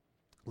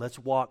 Let's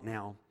walk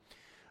now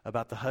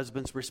about the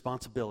husband's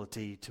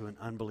responsibility to an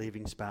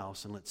unbelieving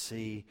spouse, and let's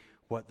see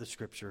what the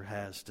Scripture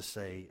has to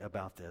say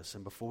about this.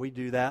 And before we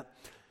do that,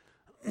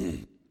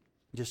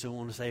 just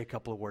want to say a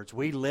couple of words.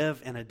 We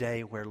live in a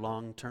day where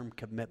long-term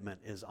commitment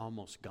is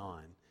almost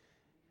gone.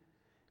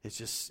 It's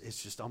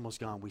just almost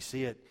gone. We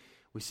see it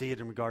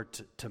in regard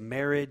to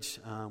marriage.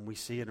 We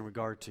see it in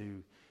regard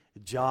to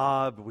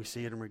job. We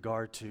see it in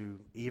regard to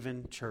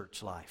even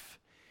church life.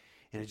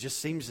 And it just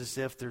seems as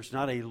if there's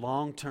not a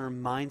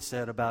long-term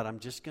mindset about I'm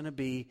just going to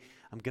be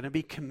going to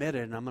be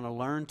committed, and I'm going to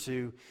learn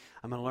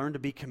to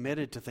be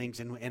committed to things.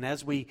 And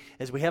as we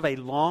have a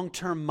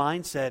long-term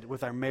mindset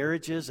with our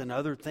marriages and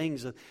other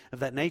things of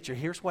that nature,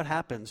 here's what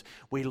happens.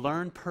 We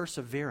learn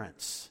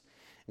perseverance.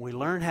 We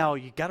learn how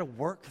you got to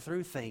work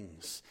through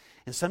things.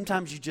 And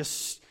sometimes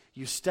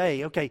you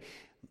stay. Okay,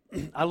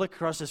 I look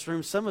across this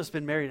room. Some of us have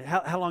been married.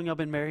 How long y'all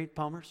been married,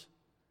 Palmers?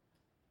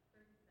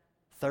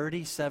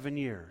 37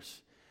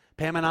 years.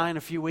 Pam and I, in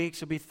a few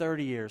weeks, will be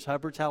 30 years.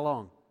 Hubbard's how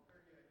long?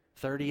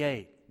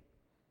 38.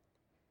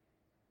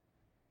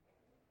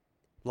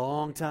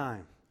 Long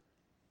time.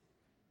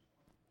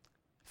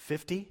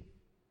 50?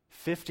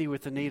 50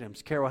 with the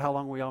Needhams. Carol, how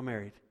long were y'all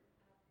married?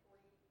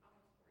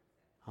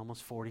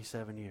 Almost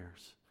 47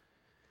 years.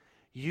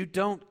 You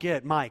don't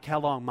get, Mike, how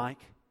long, Mike?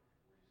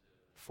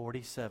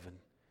 47.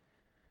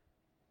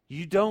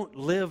 You don't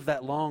live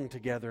that long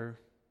together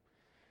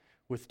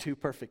with two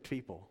perfect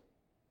people.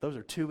 Those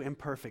are two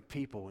imperfect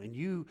people. And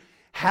you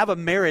have a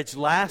marriage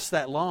last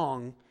that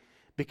long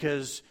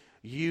because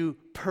you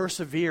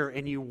persevere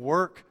and you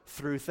work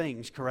through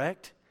things,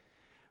 correct?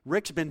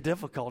 Rick's been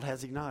difficult,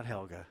 has he not,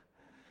 Helga?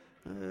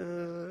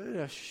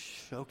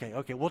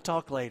 Okay, we'll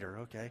talk later,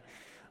 okay?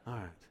 All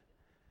right.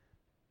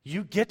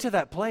 You get to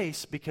that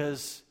place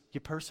because you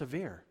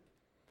persevere.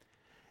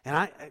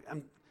 And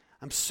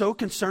I'm so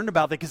concerned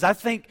about that because I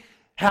think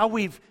how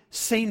we've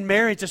seen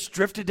marriage just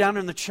drifted down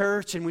in the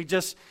church, and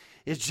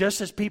it's just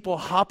as people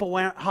hop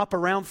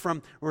around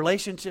from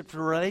relationship to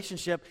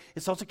relationship.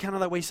 It's also kind of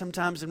that way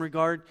sometimes in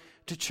regard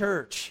to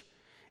church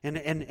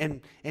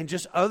and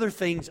just other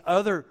things,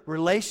 other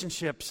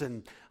relationships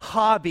and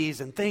hobbies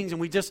and things, and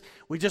we just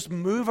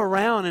move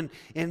around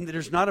and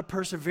there's not a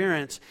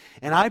perseverance.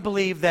 And I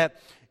believe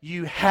that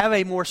you have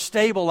a more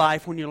stable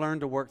life when you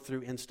learn to work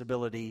through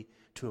instability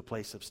to a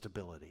place of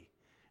stability.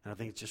 And I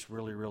think it's just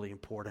really, really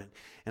important.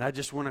 And I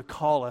just want to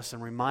call us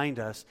and remind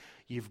us,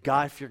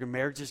 if your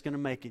marriage is going to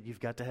make it, you've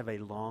got to have a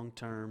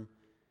long-term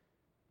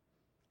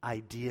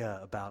idea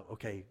about,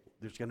 okay,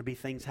 there's going to be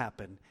things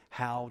happen.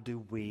 How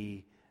do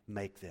we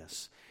make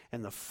this?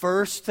 And the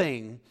first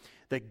thing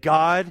that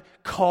God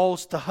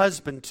calls the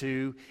husband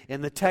to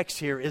in the text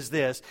here is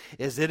this,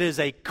 is it is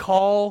a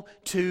call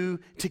to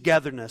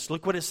togetherness.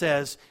 Look what it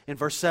says in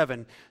verse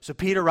 7. So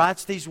Peter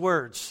writes these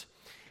words.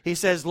 He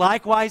says,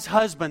 likewise,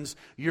 husbands,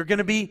 you're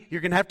going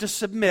to have to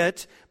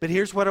submit, but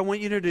here's what I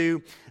want you to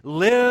do.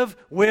 Live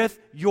with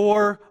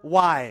your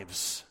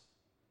wives.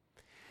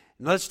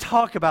 And let's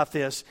talk about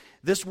this.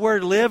 This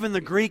word live in the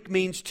Greek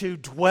means to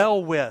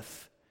dwell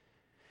with,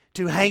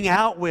 to hang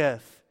out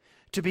with,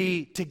 to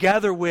be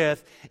together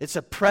with. It's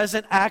a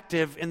present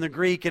active in the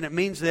Greek, and it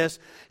means this,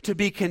 to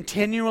be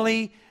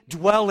continually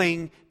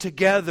dwelling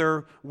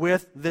together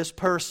with this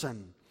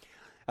person.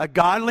 A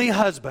godly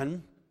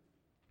husband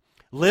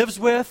lives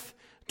with,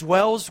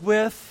 dwells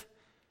with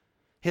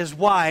his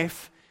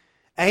wife,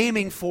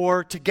 aiming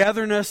for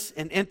togetherness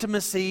and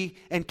intimacy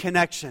and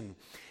connection.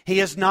 He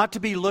is not to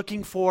be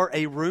looking for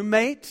a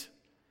roommate.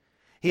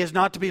 He is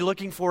not to be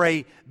looking for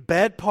a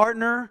bed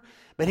partner,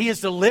 but he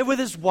is to live with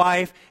his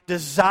wife,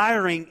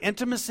 desiring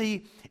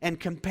intimacy and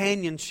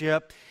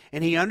companionship.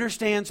 And he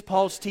understands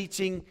Paul's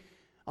teaching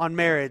on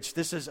marriage.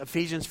 This is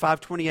Ephesians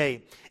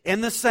 5:28.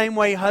 In the same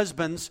way,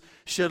 husbands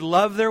should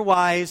love their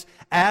wives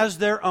as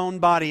their own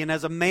body. And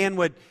as a man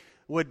would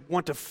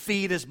want to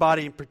feed his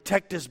body and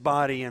protect his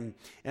body and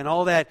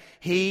all that,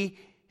 he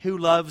who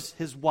loves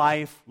his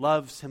wife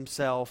loves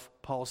himself,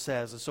 Paul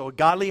says. And so a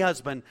godly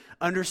husband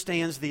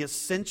understands the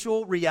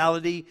essential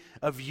reality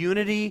of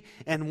unity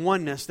and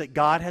oneness that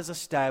God has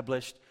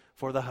established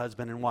for the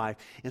husband and wife.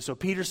 And so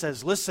Peter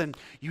says, listen,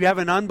 you have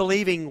an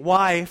unbelieving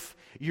wife,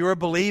 you're a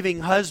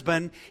believing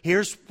husband.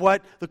 Here's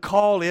what the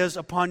call is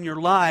upon your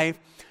life.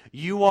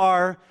 You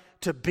are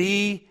to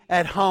be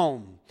at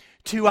home.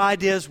 Two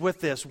ideas with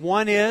this.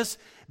 One is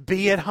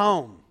be at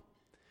home.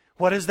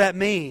 What does that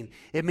mean?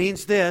 It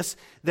means this,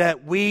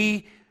 that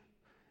we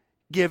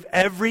give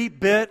every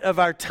bit of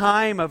our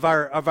time, of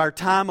our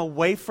time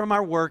away from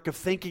our work, of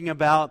thinking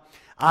about,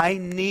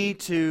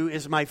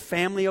 is my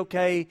family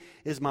okay?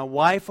 Is my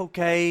wife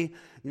okay?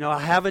 You know, I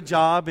have a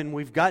job and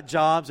we've got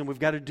jobs and we've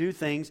got to do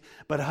things.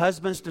 But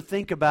husbands to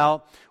think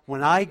about,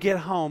 when I get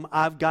home,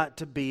 I've got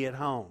to be at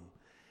home.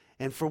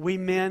 And for we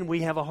men,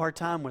 we have a hard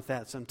time with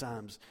that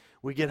sometimes.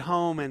 We get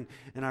home and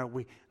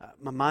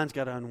my mind's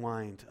got to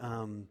unwind.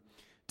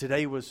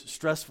 Today was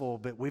stressful,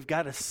 but we've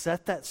got to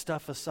set that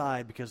stuff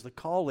aside because the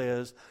call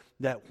is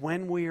that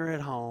when we are at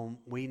home,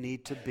 we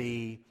need to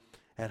be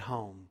at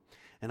home.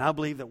 And I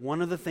believe that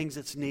one of the things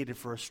that's needed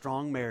for a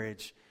strong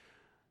marriage,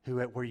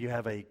 where you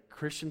have a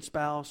Christian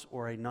spouse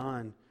or a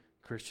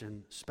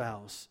non-Christian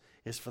spouse,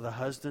 is for the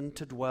husband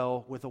to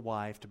dwell with a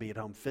wife, to be at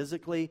home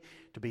physically,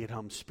 to be at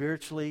home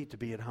spiritually, to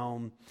be at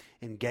home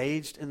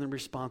engaged in the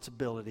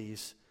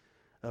responsibilities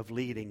of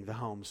leading the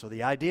home. So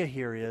the idea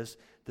here is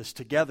this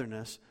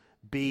togetherness,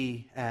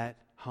 be at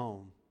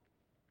home.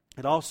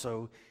 It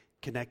also,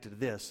 connected to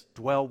this,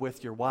 dwell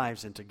with your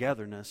wives in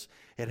togetherness.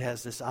 It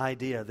has this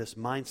idea, this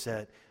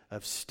mindset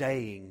of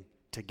staying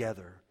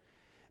together.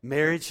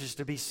 Marriage is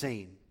to be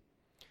seen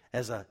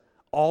as an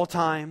all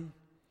time,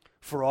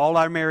 for all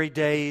our married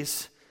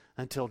days,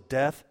 until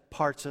death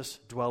parts us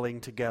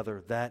dwelling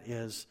together. That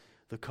is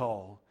the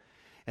call.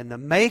 And the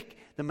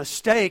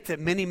mistake that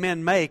many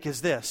men make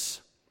is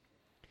this.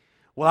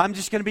 Well, I'm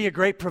just going to be a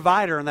great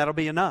provider and that'll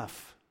be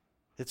enough.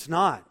 It's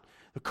not.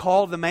 The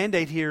call, the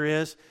mandate here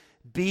is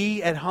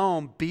be at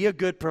home, be a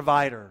good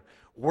provider.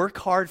 Work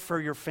hard for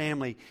your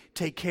family.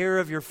 Take care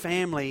of your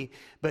family,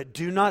 but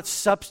do not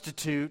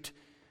substitute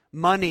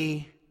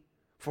money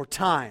for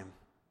time.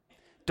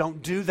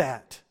 Don't do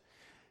that.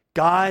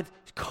 God's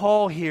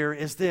call here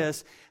is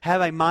this.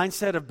 Have a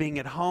mindset of being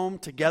at home,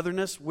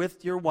 togetherness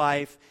with your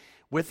wife,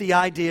 with the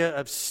idea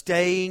of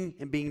staying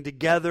and being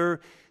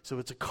together. So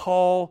it's a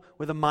call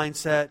with a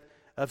mindset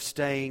of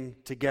staying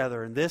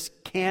together. And this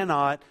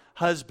cannot,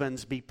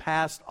 husbands, be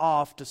passed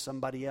off to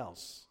somebody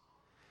else.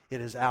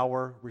 It is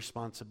our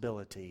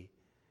responsibility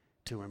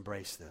to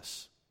embrace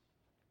this.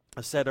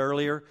 I said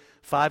earlier,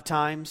 5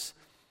 times,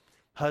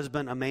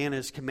 a man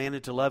is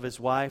commanded to love his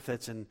wife.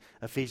 That's in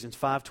Ephesians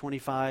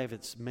 5:25.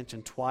 It's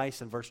mentioned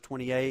twice in verse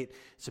 28.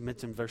 It's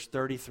mentioned in verse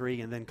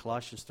 33, and then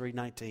Colossians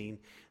 3:19.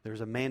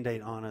 There's a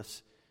mandate on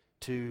us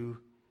to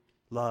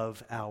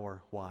love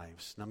our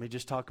wives. Now, let me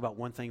just talk about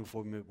one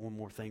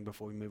more thing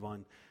before we move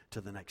on to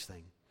the next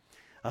thing.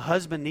 A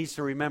husband needs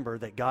to remember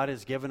that God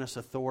has given us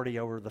authority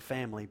over the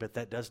family, but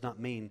that does not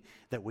mean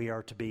that we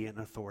are to be an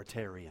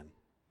authoritarian.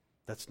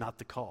 That's not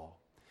the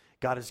call.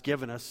 God has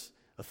given us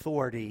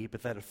authority,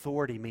 but that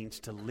authority means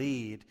to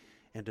lead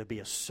and to be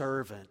a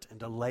servant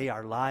and to lay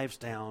our lives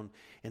down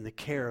in the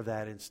care of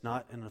that. It's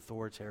not an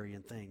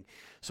authoritarian thing.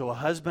 So a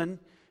husband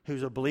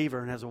who's a believer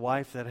and has a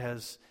wife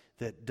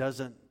that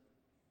doesn't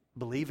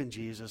believe in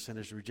Jesus and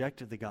has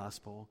rejected the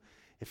gospel,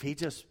 if he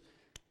just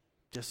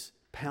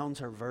pounds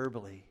her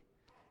verbally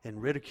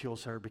and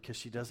ridicules her because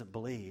she doesn't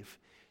believe,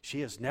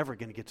 she is never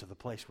going to get to the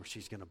place where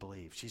she's going to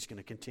believe. She's going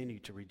to continue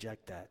to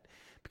reject that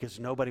because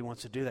nobody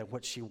wants to do that.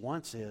 What she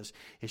wants is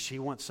she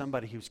wants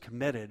somebody who's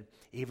committed,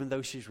 even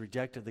though she's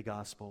rejected the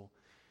gospel,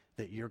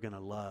 that you're going to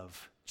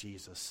love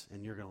Jesus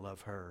and you're going to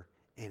love her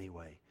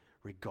anyway,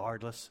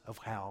 regardless of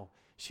how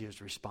she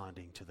is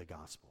responding to the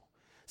gospel.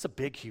 It's a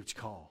big, huge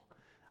call.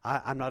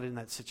 I'm not in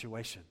that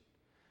situation,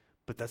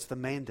 but that's the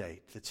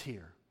mandate that's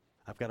here.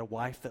 I've got a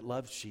wife that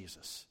loves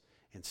Jesus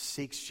and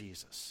seeks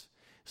Jesus.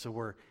 So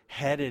we're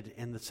headed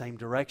in the same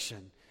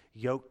direction,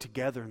 yoked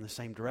together in the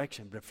same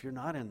direction. But if you're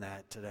not in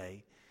that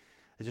today,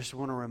 I just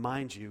want to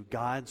remind you,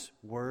 God's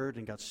Word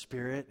and God's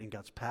Spirit and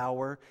God's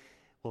power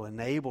will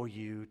enable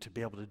you to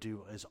be able to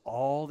do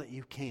all that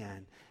you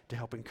can to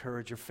help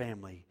encourage your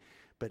family.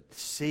 But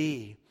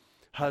see,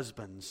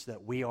 husbands,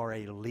 that we are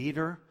a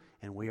leader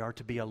and we are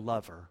to be a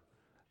lover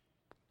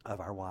of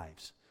our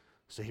wives.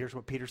 So here's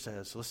what Peter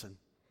says. Listen,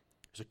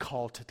 there's a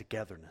call to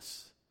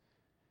togetherness.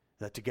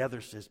 That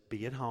togetherness is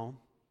be at home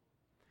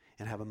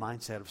and have a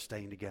mindset of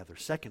staying together.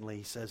 Secondly,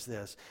 he says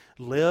this,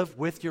 live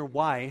with your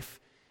wife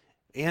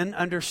in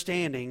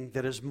understanding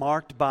that is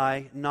marked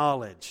by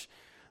knowledge.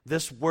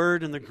 This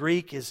word in the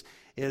Greek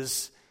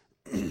is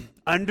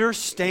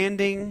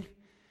understanding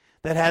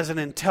that has an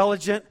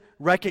intelligent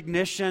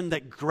recognition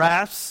that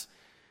grasps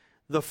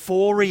the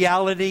full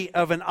reality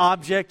of an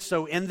object.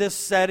 So in this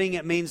setting,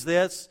 it means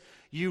this.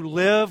 You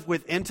live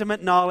with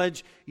intimate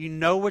knowledge. You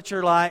know what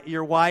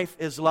your wife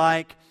is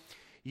like.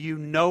 You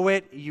know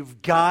it.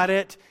 You've got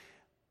it.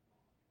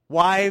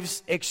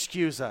 Wives,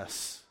 excuse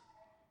us.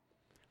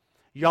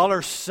 Y'all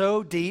are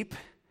so deep,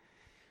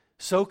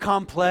 so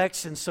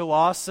complex, and so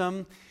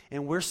awesome,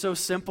 and we're so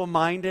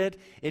simple-minded.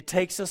 It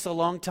takes us a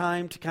long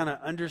time to kind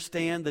of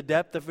understand the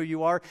depth of who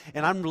you are.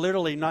 And I'm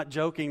literally not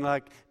joking,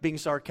 like being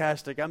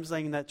sarcastic. I'm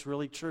saying that's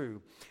really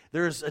true.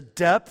 There's a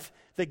depth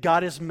that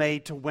God has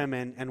made to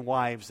women and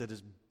wives that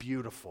is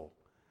beautiful.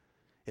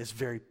 It's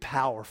very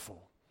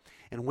powerful.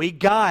 And we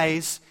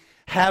guys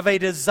have a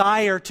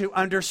desire to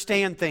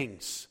understand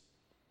things.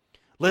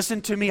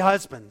 Listen to me,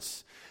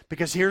 husbands,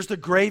 because here's the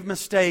grave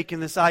mistake in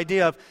this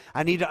idea of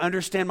I need to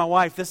understand my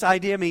wife. This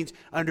idea means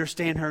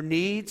understand her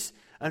needs,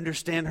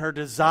 understand her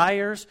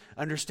desires,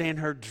 understand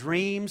her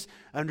dreams,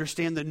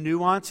 understand the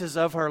nuances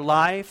of her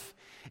life.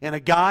 And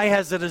a guy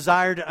has a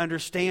desire to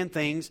understand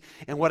things.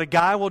 And what a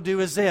guy will do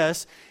is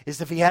this,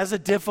 is if he has a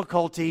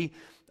difficulty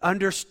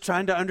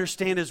trying to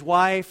understand his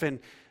wife, and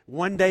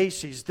one day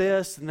she's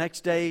this, the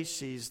next day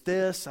she's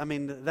this. I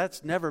mean,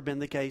 that's never been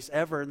the case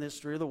ever in the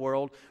history of the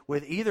world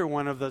with either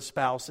one of the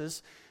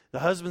spouses. The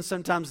husband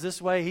sometimes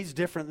this way, he's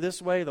different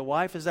this way, the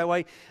wife is that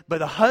way. But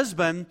the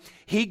husband,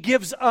 he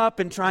gives up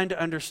in trying to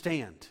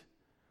understand.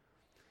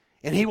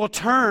 And he will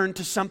turn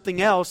to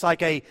something else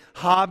like a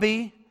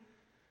hobby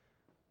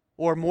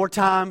or more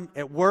time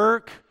at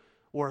work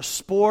or a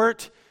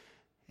sport.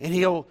 And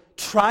he'll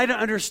try to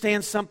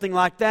understand something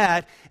like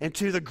that. And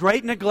to the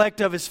great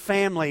neglect of his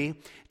family,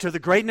 to the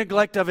great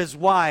neglect of his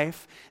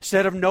wife,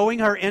 instead of knowing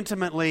her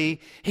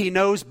intimately, he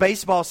knows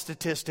baseball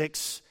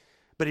statistics,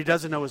 but he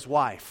doesn't know his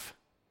wife.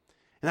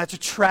 And that's a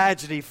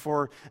tragedy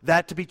for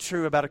that to be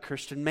true about a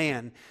Christian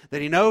man.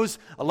 That he knows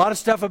a lot of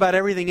stuff about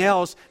everything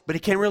else, but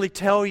he can't really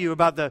tell you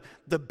about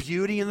the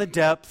beauty and the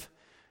depth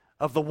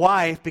of the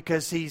wife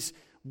because he's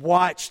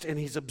watched and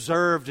he's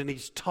observed and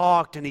he's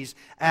talked and he's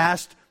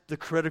asked the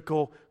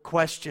critical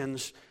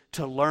questions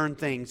to learn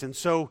things. And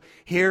so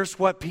here's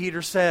what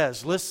Peter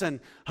says. Listen,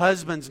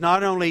 husbands,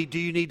 not only do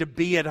you need to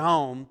be at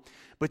home,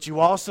 but you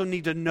also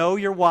need to know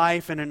your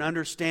wife in an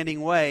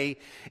understanding way.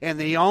 And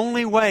the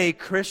only way,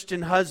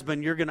 Christian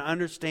husband, you're going to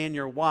understand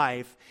your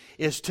wife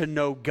is to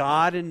know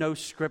God and know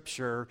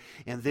Scripture.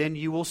 And then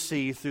you will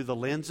see, through the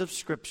lens of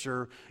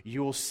Scripture,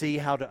 you will see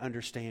how to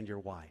understand your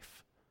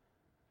wife.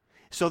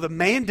 So the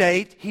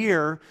mandate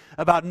here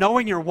about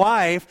knowing your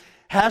wife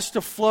has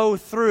to flow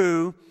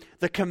through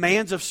the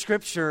commands of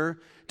Scripture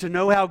to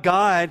know how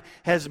God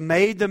has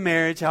made the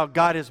marriage, how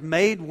God has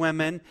made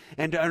women,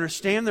 and to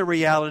understand the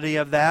reality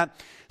of that.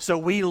 So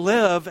we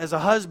live as a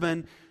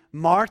husband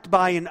marked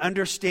by an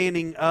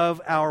understanding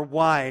of our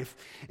wife.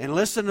 And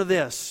listen to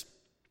this.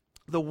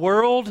 The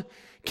world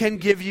can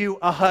give you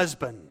a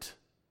husband,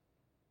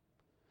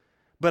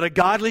 but a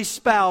godly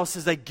spouse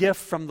is a gift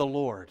from the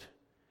Lord.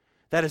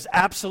 That is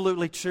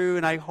absolutely true,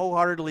 and I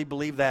wholeheartedly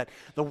believe that.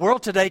 The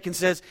world today can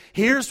say,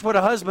 here's what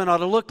a husband ought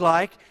to look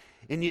like,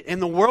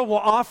 and the world will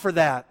offer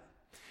that.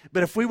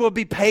 But if we will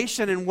be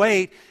patient and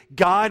wait,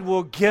 God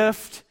will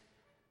gift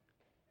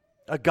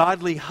a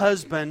godly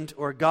husband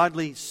or a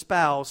godly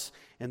spouse,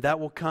 and that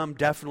will come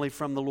definitely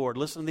from the Lord.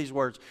 Listen to these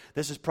words.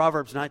 This is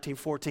Proverbs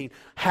 19:14.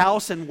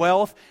 House and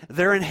wealth,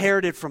 they're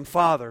inherited from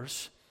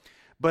fathers,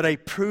 but a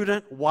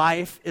prudent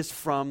wife is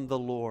from the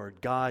Lord.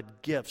 God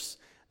gifts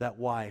that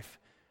wife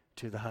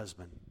to the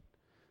husband.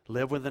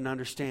 Live with an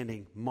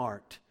understanding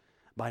marked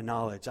by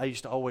knowledge. I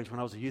used to always, when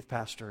I was a youth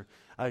pastor,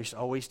 I used to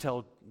always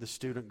tell the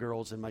student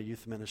girls in my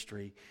youth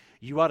ministry,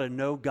 you ought to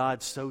know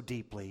God so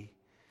deeply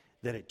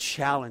that it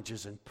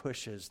challenges and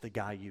pushes the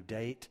guy you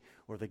date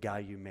or the guy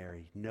you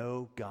marry.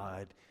 Know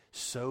God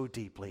so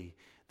deeply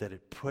that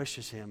it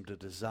pushes him to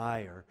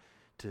desire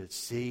to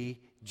see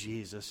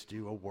Jesus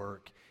do a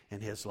work in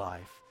his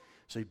life.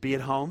 So you be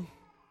at home.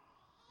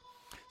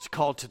 It's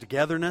called to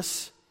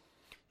togetherness.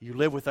 You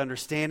live with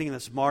understanding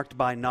that's marked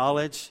by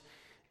knowledge.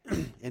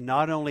 And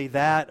not only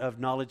that of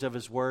knowledge of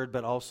his word,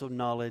 but also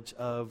knowledge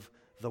of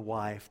the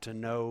wife, to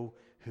know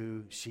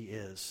who she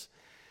is.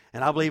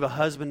 And I believe a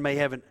husband may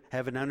have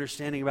an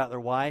understanding about their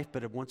wife,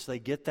 but once they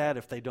get that,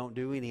 if they don't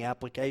do any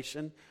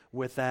application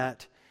with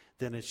that,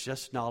 then it's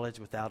just knowledge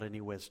without any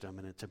wisdom.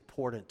 And it's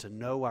important to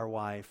know our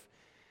wife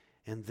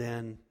and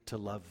then to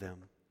love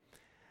them.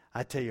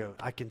 I tell you,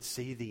 I can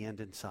see the end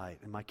in sight,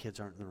 and my kids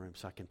aren't in the room,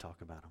 so I can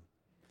talk about them.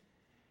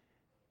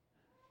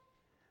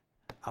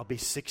 I'll be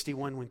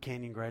 61 when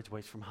Canyon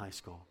graduates from high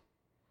school,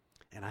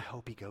 and I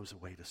hope he goes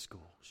away to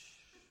school.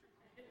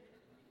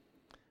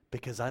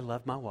 Because I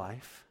love my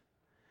wife,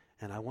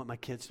 and I want my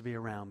kids to be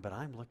around, but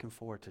I'm looking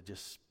forward to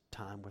just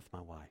time with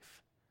my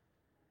wife.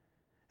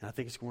 And I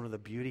think it's one of the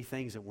beauty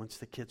things that once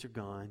the kids are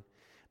gone,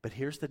 but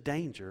here's the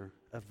danger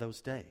of those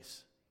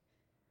days,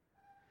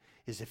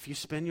 is if you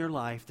spend your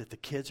life that the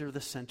kids are the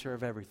center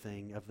of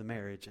everything of the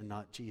marriage and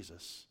not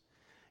Jesus,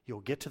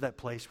 you'll get to that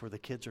place where the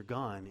kids are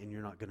gone and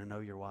you're not going to know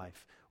your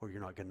wife or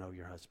you're not going to know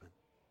your husband.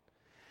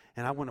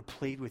 And I want to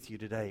plead with you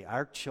today.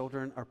 Our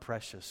children are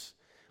precious.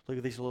 Look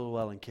at these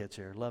Llewellyn kids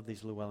here. Love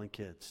these Llewellyn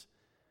kids.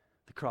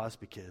 The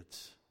Crosby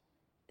kids.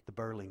 The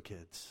Burling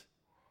kids.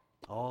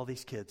 All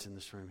these kids in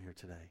this room here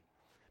today.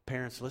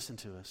 Parents, listen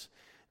to us.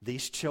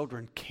 These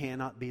children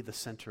cannot be the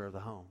center of the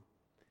home.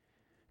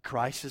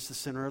 Christ is the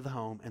center of the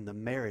home, and the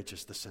marriage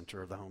is the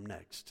center of the home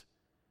next.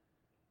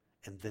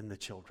 And then the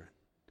children.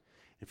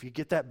 If you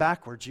get that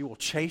backwards, you will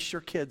chase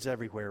your kids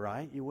everywhere,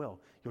 right? You will.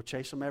 You'll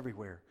chase them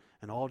everywhere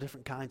and all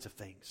different kinds of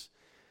things.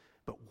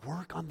 But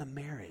work on the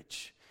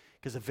marriage,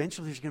 because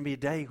eventually there's going to be a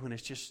day when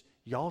it's just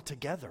y'all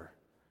together.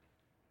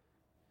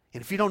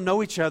 And if you don't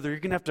know each other,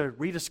 you're going to have to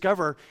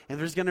rediscover, and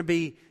there's going to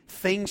be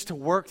things to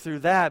work through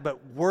that.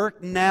 But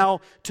work now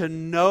to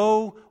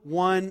know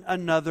one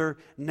another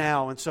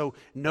now. And so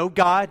know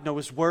God, know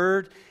His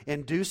Word,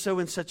 and do so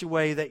in such a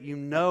way that you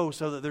know,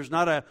 so that there's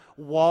not a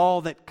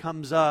wall that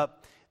comes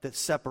up that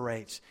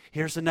separates.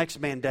 Here's the next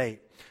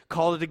mandate.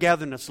 Call to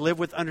togetherness. Live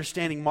with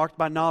understanding marked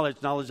by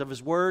knowledge. Knowledge of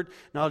His Word,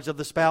 knowledge of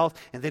the spouse.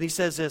 And then he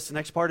says this, the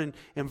next part in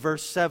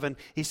verse 7.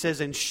 He says,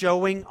 in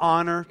showing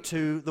honor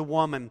to the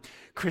woman.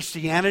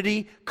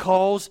 Christianity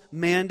calls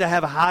men to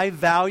have a high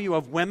value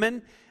of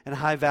women and a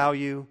high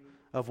value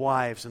of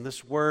wives. And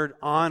this word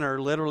honor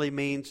literally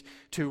means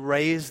to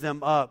raise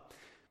them up.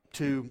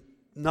 To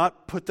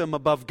not put them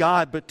above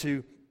God, but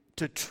to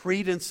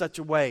treat in such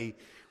a way,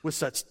 with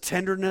such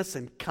tenderness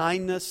and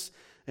kindness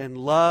and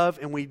love.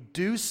 And we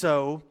do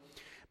so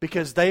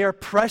because they are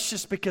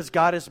precious, because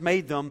God has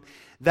made them.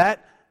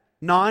 That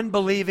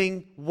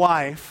non-believing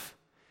wife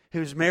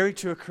who's married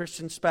to a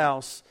Christian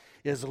spouse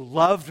is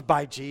loved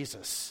by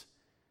Jesus.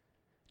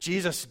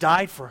 Jesus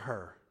died for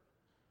her.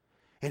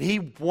 And He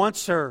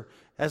wants her,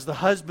 as the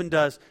husband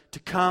does, to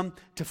come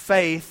to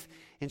faith.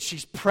 And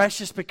she's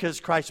precious because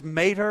Christ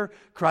made her.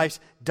 Christ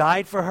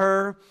died for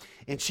her.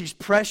 And she's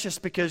precious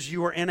because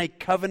you are in a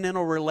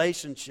covenantal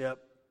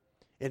relationship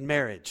in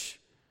marriage.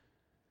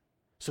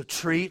 So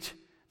treat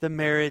the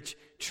marriage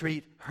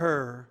treat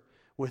her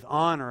with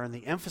honor. And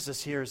the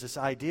emphasis here is this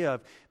idea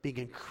of being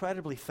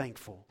incredibly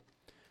thankful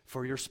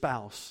for your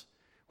spouse,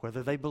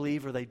 whether they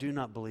believe or they do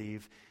not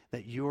believe,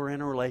 that you are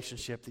in a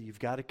relationship, that you've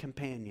got a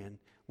companion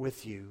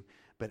with you.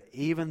 But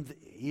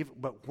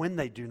but when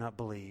they do not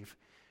believe,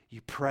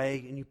 you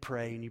pray and you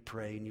pray and you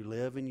pray and you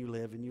live and you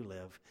live and you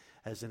live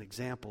as an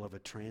example of a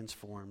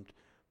transformed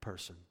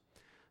person.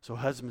 So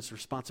husband's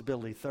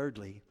responsibility,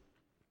 thirdly,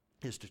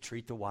 is to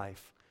treat the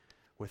wife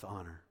with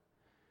honor.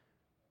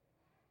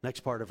 Next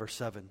part of verse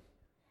 7.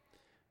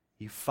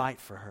 You fight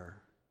for her.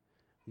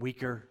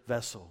 Weaker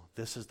vessel.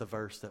 This is the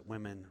verse that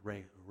women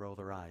roll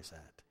their eyes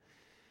at.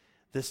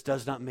 This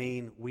does not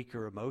mean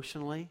weaker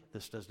emotionally.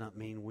 This does not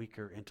mean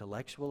weaker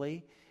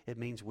intellectually. It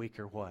means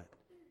weaker what?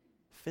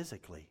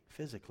 Physically.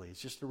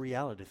 It's just a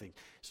reality thing.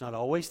 It's not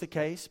always the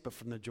case, but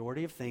for the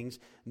majority of things,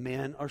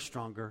 men are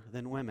stronger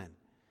than women.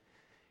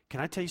 Can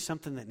I tell you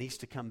something that needs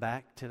to come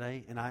back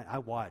today? And I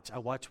watch. I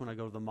watch when I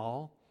go to the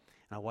mall,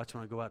 and I watch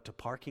when I go out to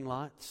parking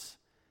lots,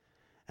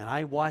 and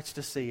I watch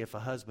to see if a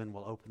husband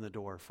will open the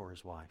door for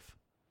his wife.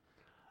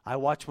 I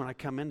watch when I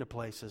come into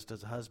places,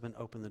 does a husband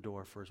open the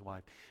door for his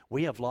wife?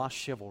 We have lost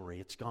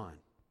chivalry. It's gone.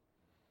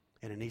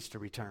 And it needs to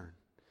return.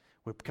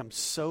 We've become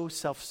so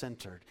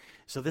self-centered.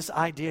 So this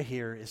idea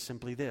here is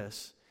simply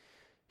this.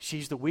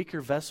 She's the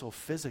weaker vessel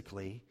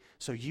physically,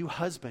 so you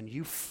husband,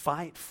 you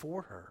fight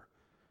for her.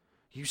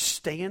 You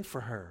stand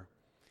for her.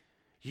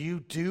 You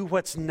do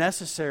what's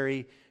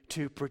necessary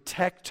to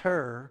protect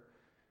her,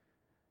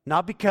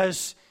 not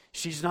because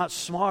she's not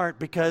smart,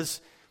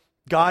 because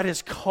God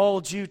has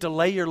called you to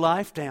lay your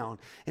life down,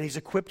 and He's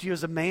equipped you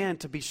as a man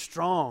to be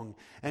strong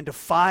and to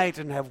fight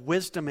and have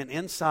wisdom and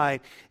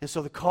insight. And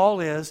so the call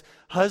is,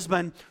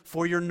 husband,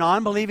 for your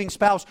non-believing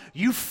spouse,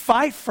 you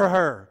fight for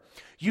her.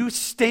 You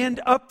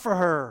stand up for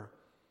her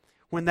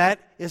when that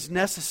is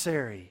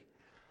necessary.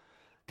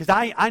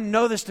 Because I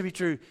know this to be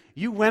true.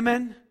 You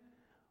women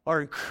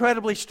are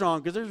incredibly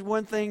strong. Because there's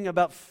one thing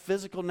about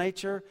physical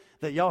nature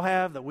that y'all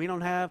have that we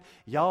don't have.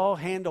 Y'all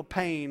handle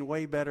pain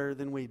way better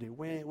than we do.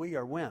 We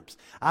are wimps.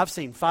 I've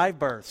seen 5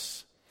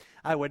 births.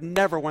 I would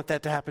never want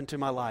that to happen to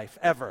my life,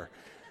 ever.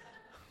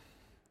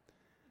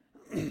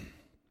 An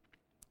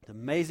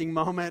amazing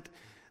moment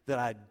that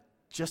I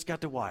just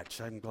got to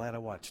watch. I'm glad I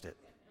watched it.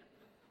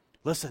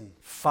 Listen,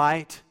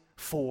 fight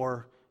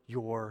for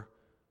your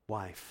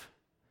wife.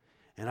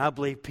 And I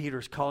believe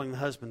Peter's calling the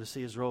husband to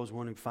see his role as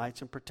one who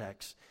fights and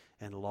protects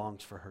and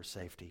longs for her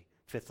safety.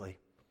 Fifthly,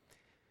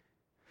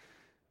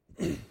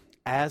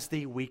 as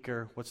the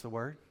weaker, what's the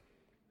word?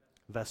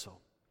 Vessel.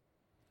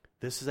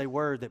 This is a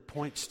word that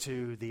points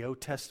to the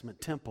Old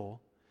Testament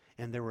temple,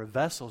 and there were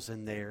vessels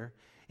in there,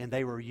 and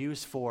they were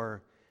used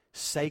for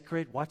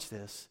sacred, watch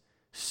this,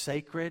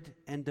 sacred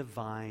and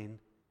divine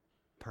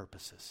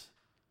purposes.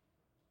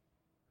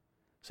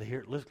 So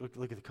here, look at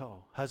the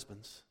call.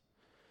 Husbands,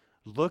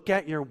 look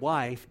at your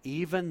wife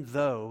even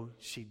though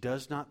she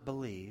does not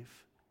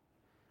believe,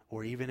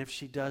 or even if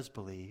she does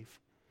believe.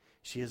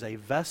 She is a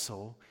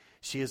vessel.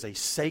 She is a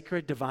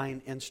sacred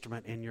divine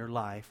instrument in your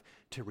life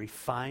to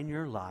refine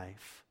your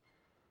life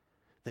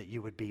that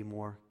you would be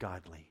more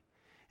godly.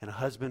 And a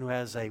husband who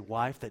has a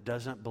wife that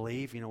doesn't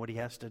believe, you know what he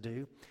has to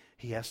do?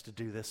 He has to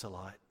do this a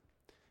lot.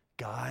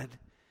 God,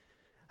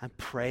 I'm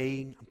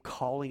praying, I'm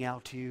calling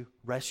out to you,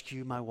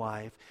 rescue my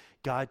wife.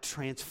 God,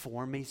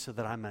 transform me so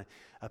that I'm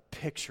a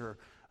picture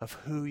of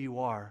who you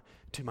are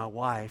to my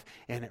wife.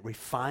 And it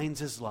refines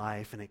his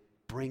life, and it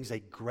brings a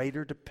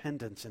greater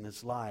dependence in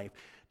his life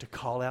to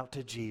call out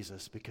to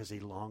Jesus because he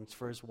longs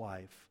for his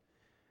wife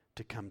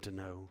to come to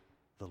know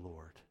the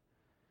Lord.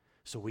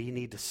 So we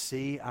need to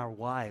see our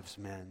wives,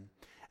 men,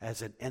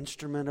 as an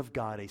instrument of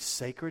God, a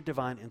sacred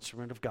divine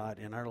instrument of God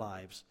in our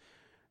lives,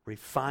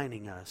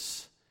 refining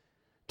us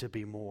to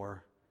be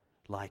more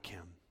like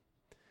him.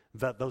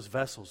 Those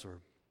vessels are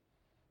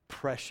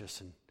precious,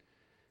 and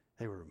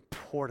they were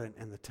important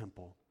in the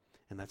temple,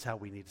 and that's how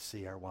we need to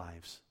see our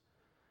wives.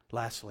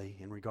 Lastly,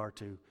 in regard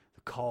to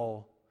the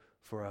call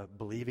for a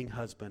believing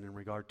husband in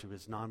regard to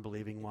his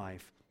non-believing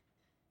wife,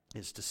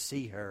 is to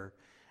see her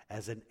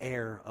as an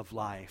heir of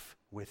life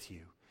with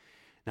you.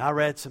 Now, I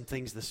read some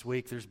things this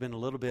week. There's been a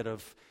little bit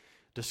of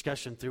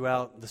discussion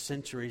throughout the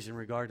centuries in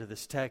regard to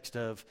this text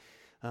of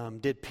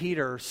did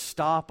Peter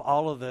stop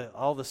all of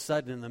a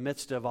sudden in the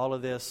midst of all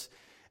of this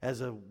as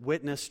a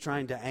witness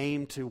trying to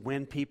aim to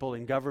win people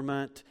in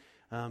government,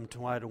 to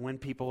try to win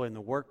people in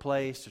the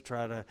workplace, to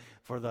try to,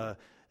 for the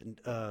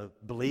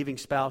believing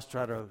spouse,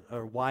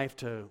 or wife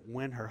to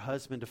win her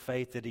husband to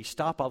faith? Did he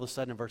stop all of a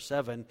sudden in verse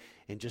 7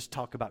 and just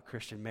talk about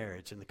Christian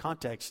marriage? And the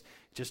context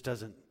just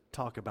doesn't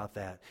talk about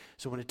that.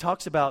 So when it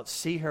talks about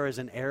see her as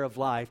an heir of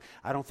life,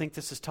 I don't think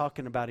this is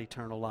talking about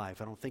eternal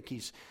life. I don't think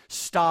he's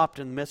stopped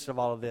in the midst of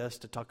all of this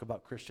to talk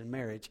about Christian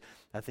marriage.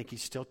 I think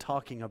he's still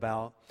talking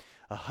about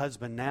a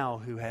husband now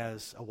who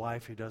has a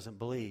wife who doesn't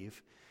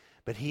believe.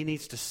 But he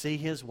needs to see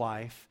his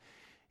wife,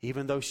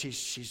 even though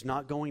she's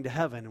not going to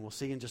heaven, and we'll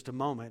see in just a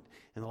moment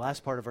in the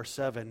last part of verse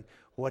 7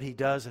 what he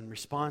does in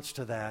response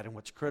to that and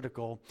what's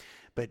critical.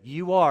 But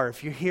you are,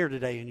 if you're here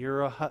today and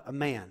you're a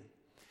man,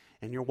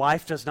 and your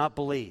wife does not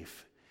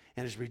believe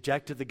and has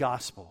rejected the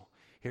gospel,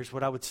 here's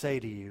what I would say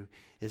to you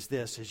is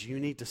this, is you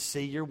need to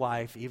see your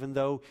wife, even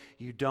though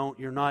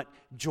you're not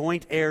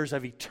joint heirs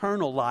of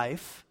eternal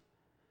life,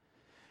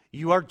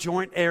 you are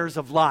joint heirs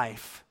of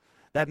life.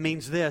 That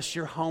means this,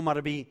 your home ought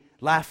to be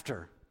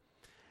laughter.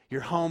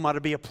 Your home ought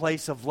to be a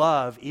place of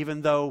love,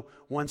 even though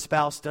one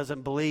spouse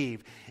doesn't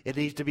believe. It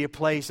needs to be a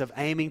place of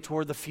aiming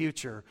toward the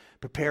future,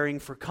 preparing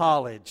for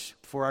college,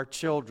 for our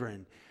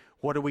children.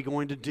 What are we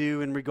going to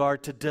do in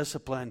regard to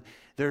discipline?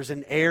 There's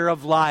an air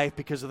of life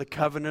because of the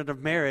covenant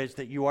of marriage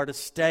that you are to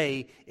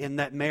stay in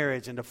that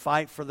marriage and to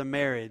fight for the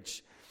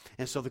marriage.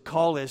 And so the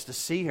call is to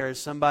see her as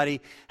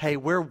somebody, hey,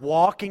 we're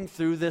walking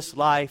through this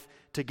life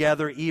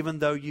together even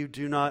though you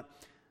do not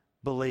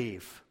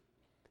believe.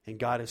 And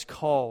God has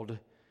called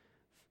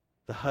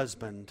the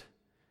husband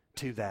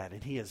to that.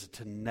 And he is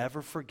to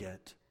never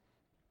forget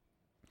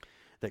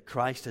that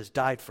Christ has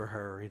died for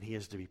her, and he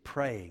is to be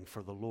praying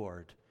for the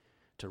Lord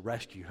to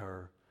rescue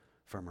her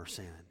from her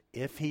sin.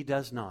 If he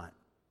does not,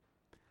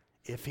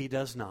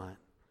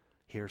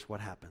 here's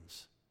what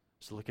happens.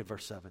 So look at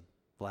verse 7,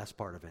 the last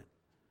part of it.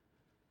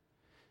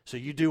 So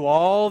you do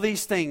all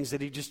these things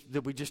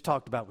that we just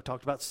talked about. We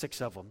talked about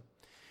 6 of them.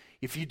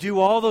 If you do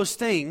all those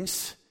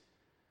things,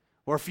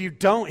 or if you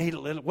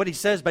don't, what he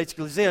says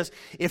basically is this,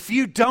 if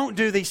you don't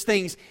do these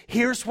things,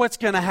 here's what's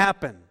going to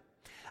happen.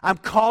 I'm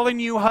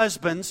calling you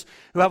husbands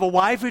who have a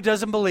wife who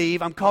doesn't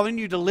believe. I'm calling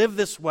you to live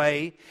this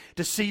way,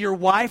 to see your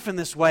wife in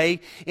this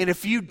way. And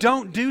if you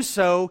don't do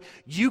so,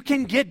 you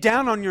can get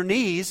down on your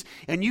knees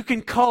and you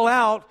can call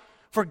out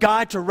for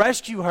God to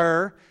rescue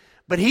her,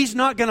 but he's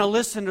not going to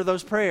listen to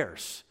those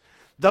prayers.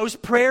 Those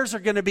prayers are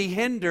going to be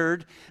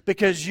hindered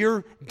because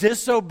you're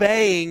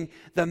disobeying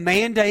the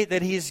mandate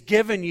that he's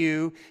given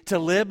you to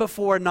live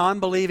before a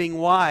non-believing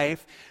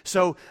wife.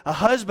 So a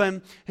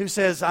husband who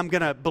says, I'm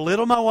going to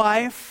belittle my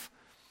wife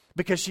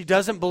because she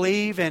doesn't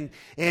believe, and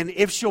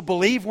if she'll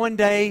believe one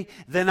day,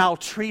 then I'll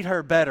treat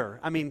her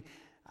better. I mean,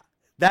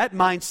 that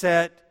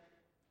mindset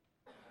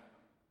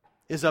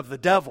is of the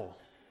devil.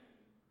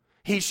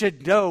 He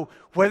should know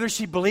whether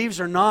she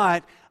believes or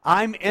not,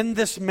 I'm in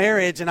this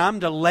marriage and I'm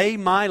to lay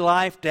my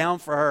life down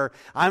for her.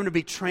 I'm to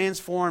be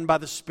transformed by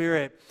the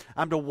Spirit.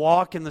 I'm to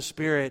walk in the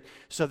Spirit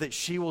so that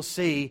she will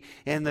see.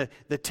 And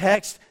the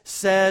text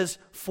says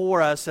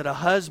for us that a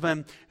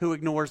husband who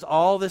ignores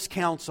all this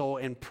counsel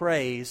and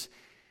prays,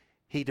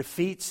 he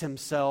defeats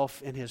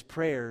himself in his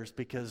prayers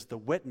because the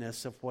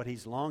witness of what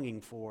he's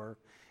longing for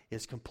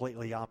is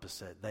completely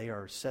opposite. They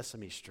are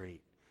Sesame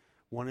Street.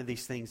 One of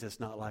these things is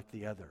not like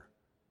the other.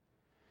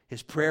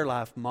 His prayer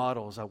life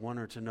models, I want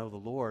her to know the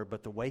Lord,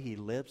 but the way he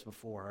lives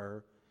before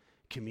her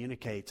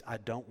communicates, I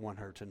don't want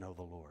her to know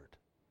the Lord.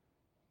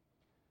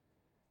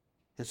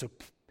 And so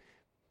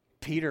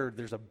Peter,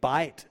 there's a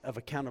bite of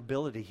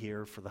accountability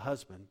here for the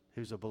husband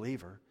who's a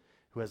believer,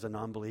 who has a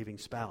non-believing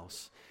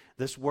spouse.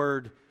 This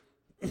word,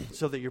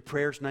 so that your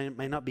prayers may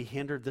not be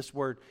hindered, this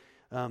word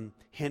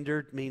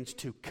hindered means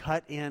to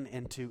cut in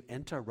and to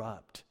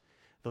interrupt.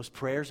 Those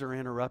prayers are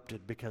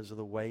interrupted because of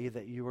the way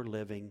that you are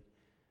living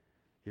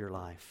your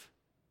life.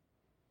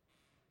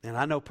 And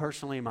I know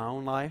personally in my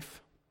own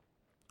life,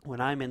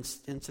 when I'm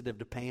insensitive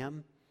to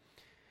Pam,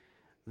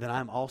 then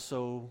I'm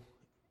also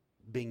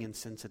being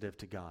insensitive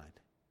to God.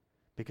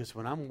 Because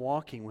when I'm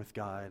walking with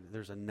God,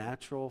 there's a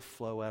natural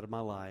flow out of my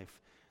life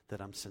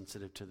that I'm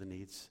sensitive to the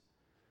needs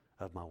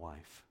of my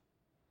wife.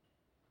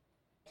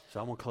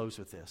 So I'm going to close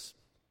with this.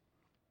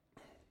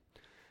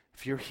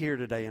 If you're here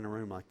today in a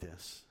room like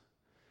this,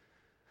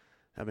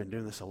 I've been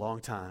doing this a long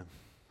time.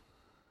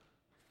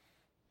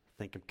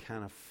 I think I'm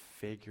kind of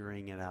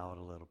figuring it out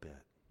a little bit.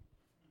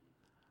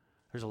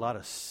 There's a lot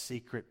of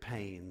secret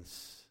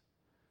pains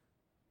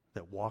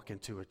that walk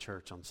into a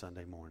church on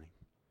Sunday morning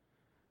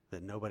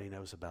that nobody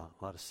knows about.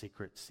 A lot of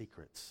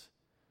secrets.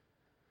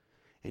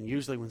 And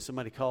usually when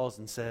somebody calls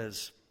and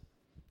says,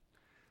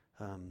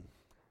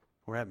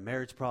 we're having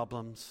marriage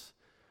problems,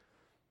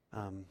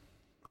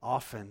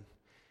 often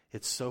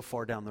it's so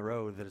far down the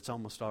road that it's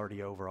almost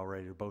already over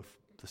already. Both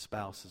the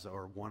spouses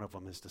or one of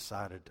them has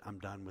decided, I'm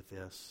done with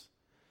this.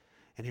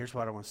 And here's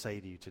what I want to say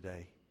to you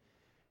today.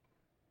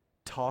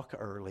 Talk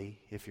early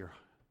if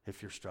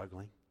you're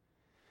struggling.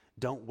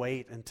 Don't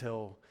wait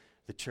until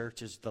the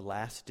church is the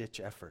last-ditch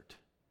effort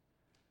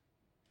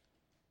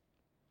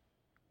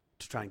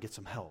to try and get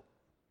some help.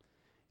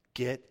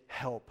 Get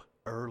help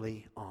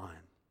early on.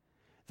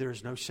 There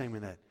is no shame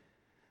in that.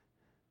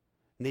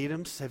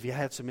 Needhams, have you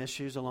had some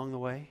issues along the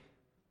way?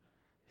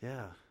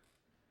 Yeah.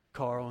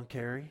 Carl and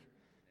Carrie,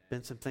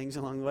 been some things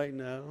along the way?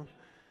 No.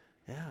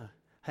 Yeah.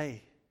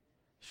 Hey,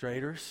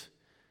 Schraders,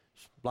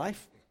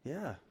 life,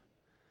 yeah.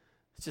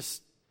 It's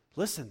just,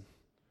 listen.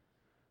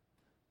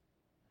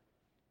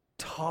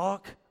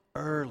 Talk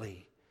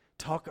early.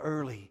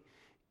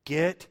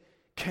 Get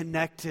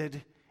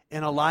connected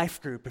in a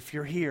life group. If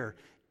you're here,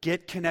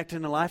 get connected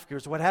in a life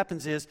group. So what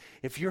happens is,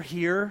 if you're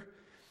here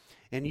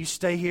and you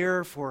stay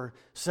here for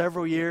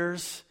several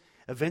years,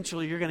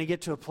 eventually you're going to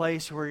get to a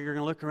place where you're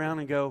going to look around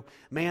and go,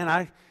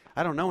 man,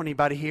 I don't know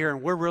anybody here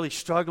and we're really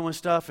struggling with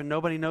stuff and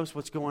nobody knows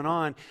what's going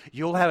on,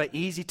 you'll have an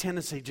easy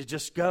tendency to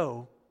just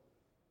go.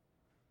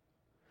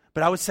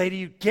 But I would say to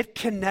you, get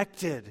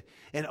connected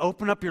and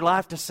open up your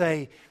life to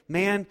say,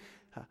 man,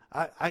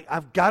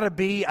 we've got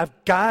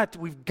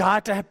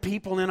to have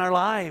people in our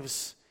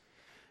lives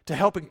to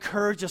help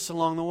encourage us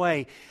along the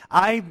way.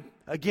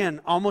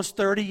 Again, almost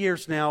 30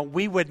 years now,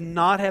 we would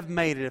not have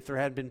made it if there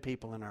had been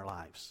people in our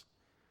lives.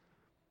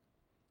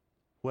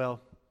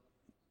 Well,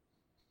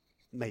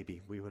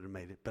 maybe we would have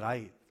made it. But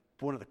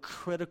one of the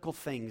critical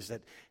things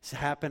that's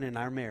happened in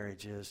our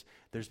marriage is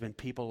there's been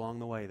people along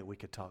the way that we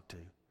could talk to.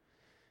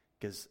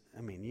 Because,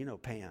 you know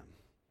Pam.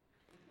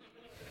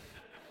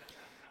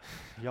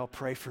 Y'all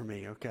pray for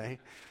me, okay?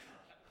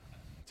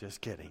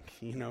 Just kidding.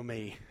 You know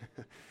me.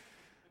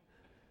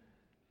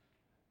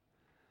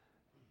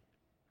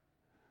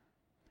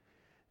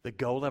 The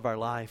goal of our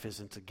life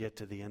isn't to get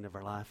to the end of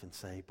our life and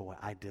say, boy,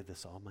 I did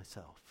this all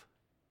myself.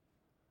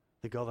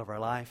 The goal of our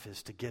life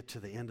is to get to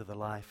the end of the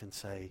life and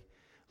say,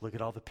 look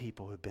at all the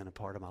people who have been a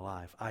part of my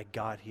life. I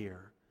got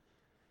here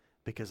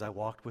because I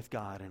walked with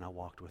God and I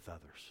walked with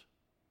others.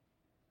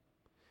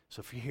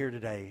 So if you're here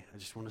today, I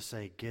just want to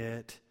say,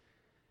 get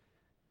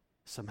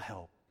some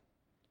help.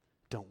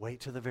 Don't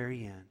wait till the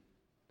very end.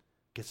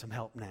 Get some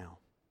help now.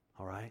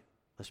 All right?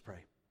 Let's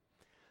pray.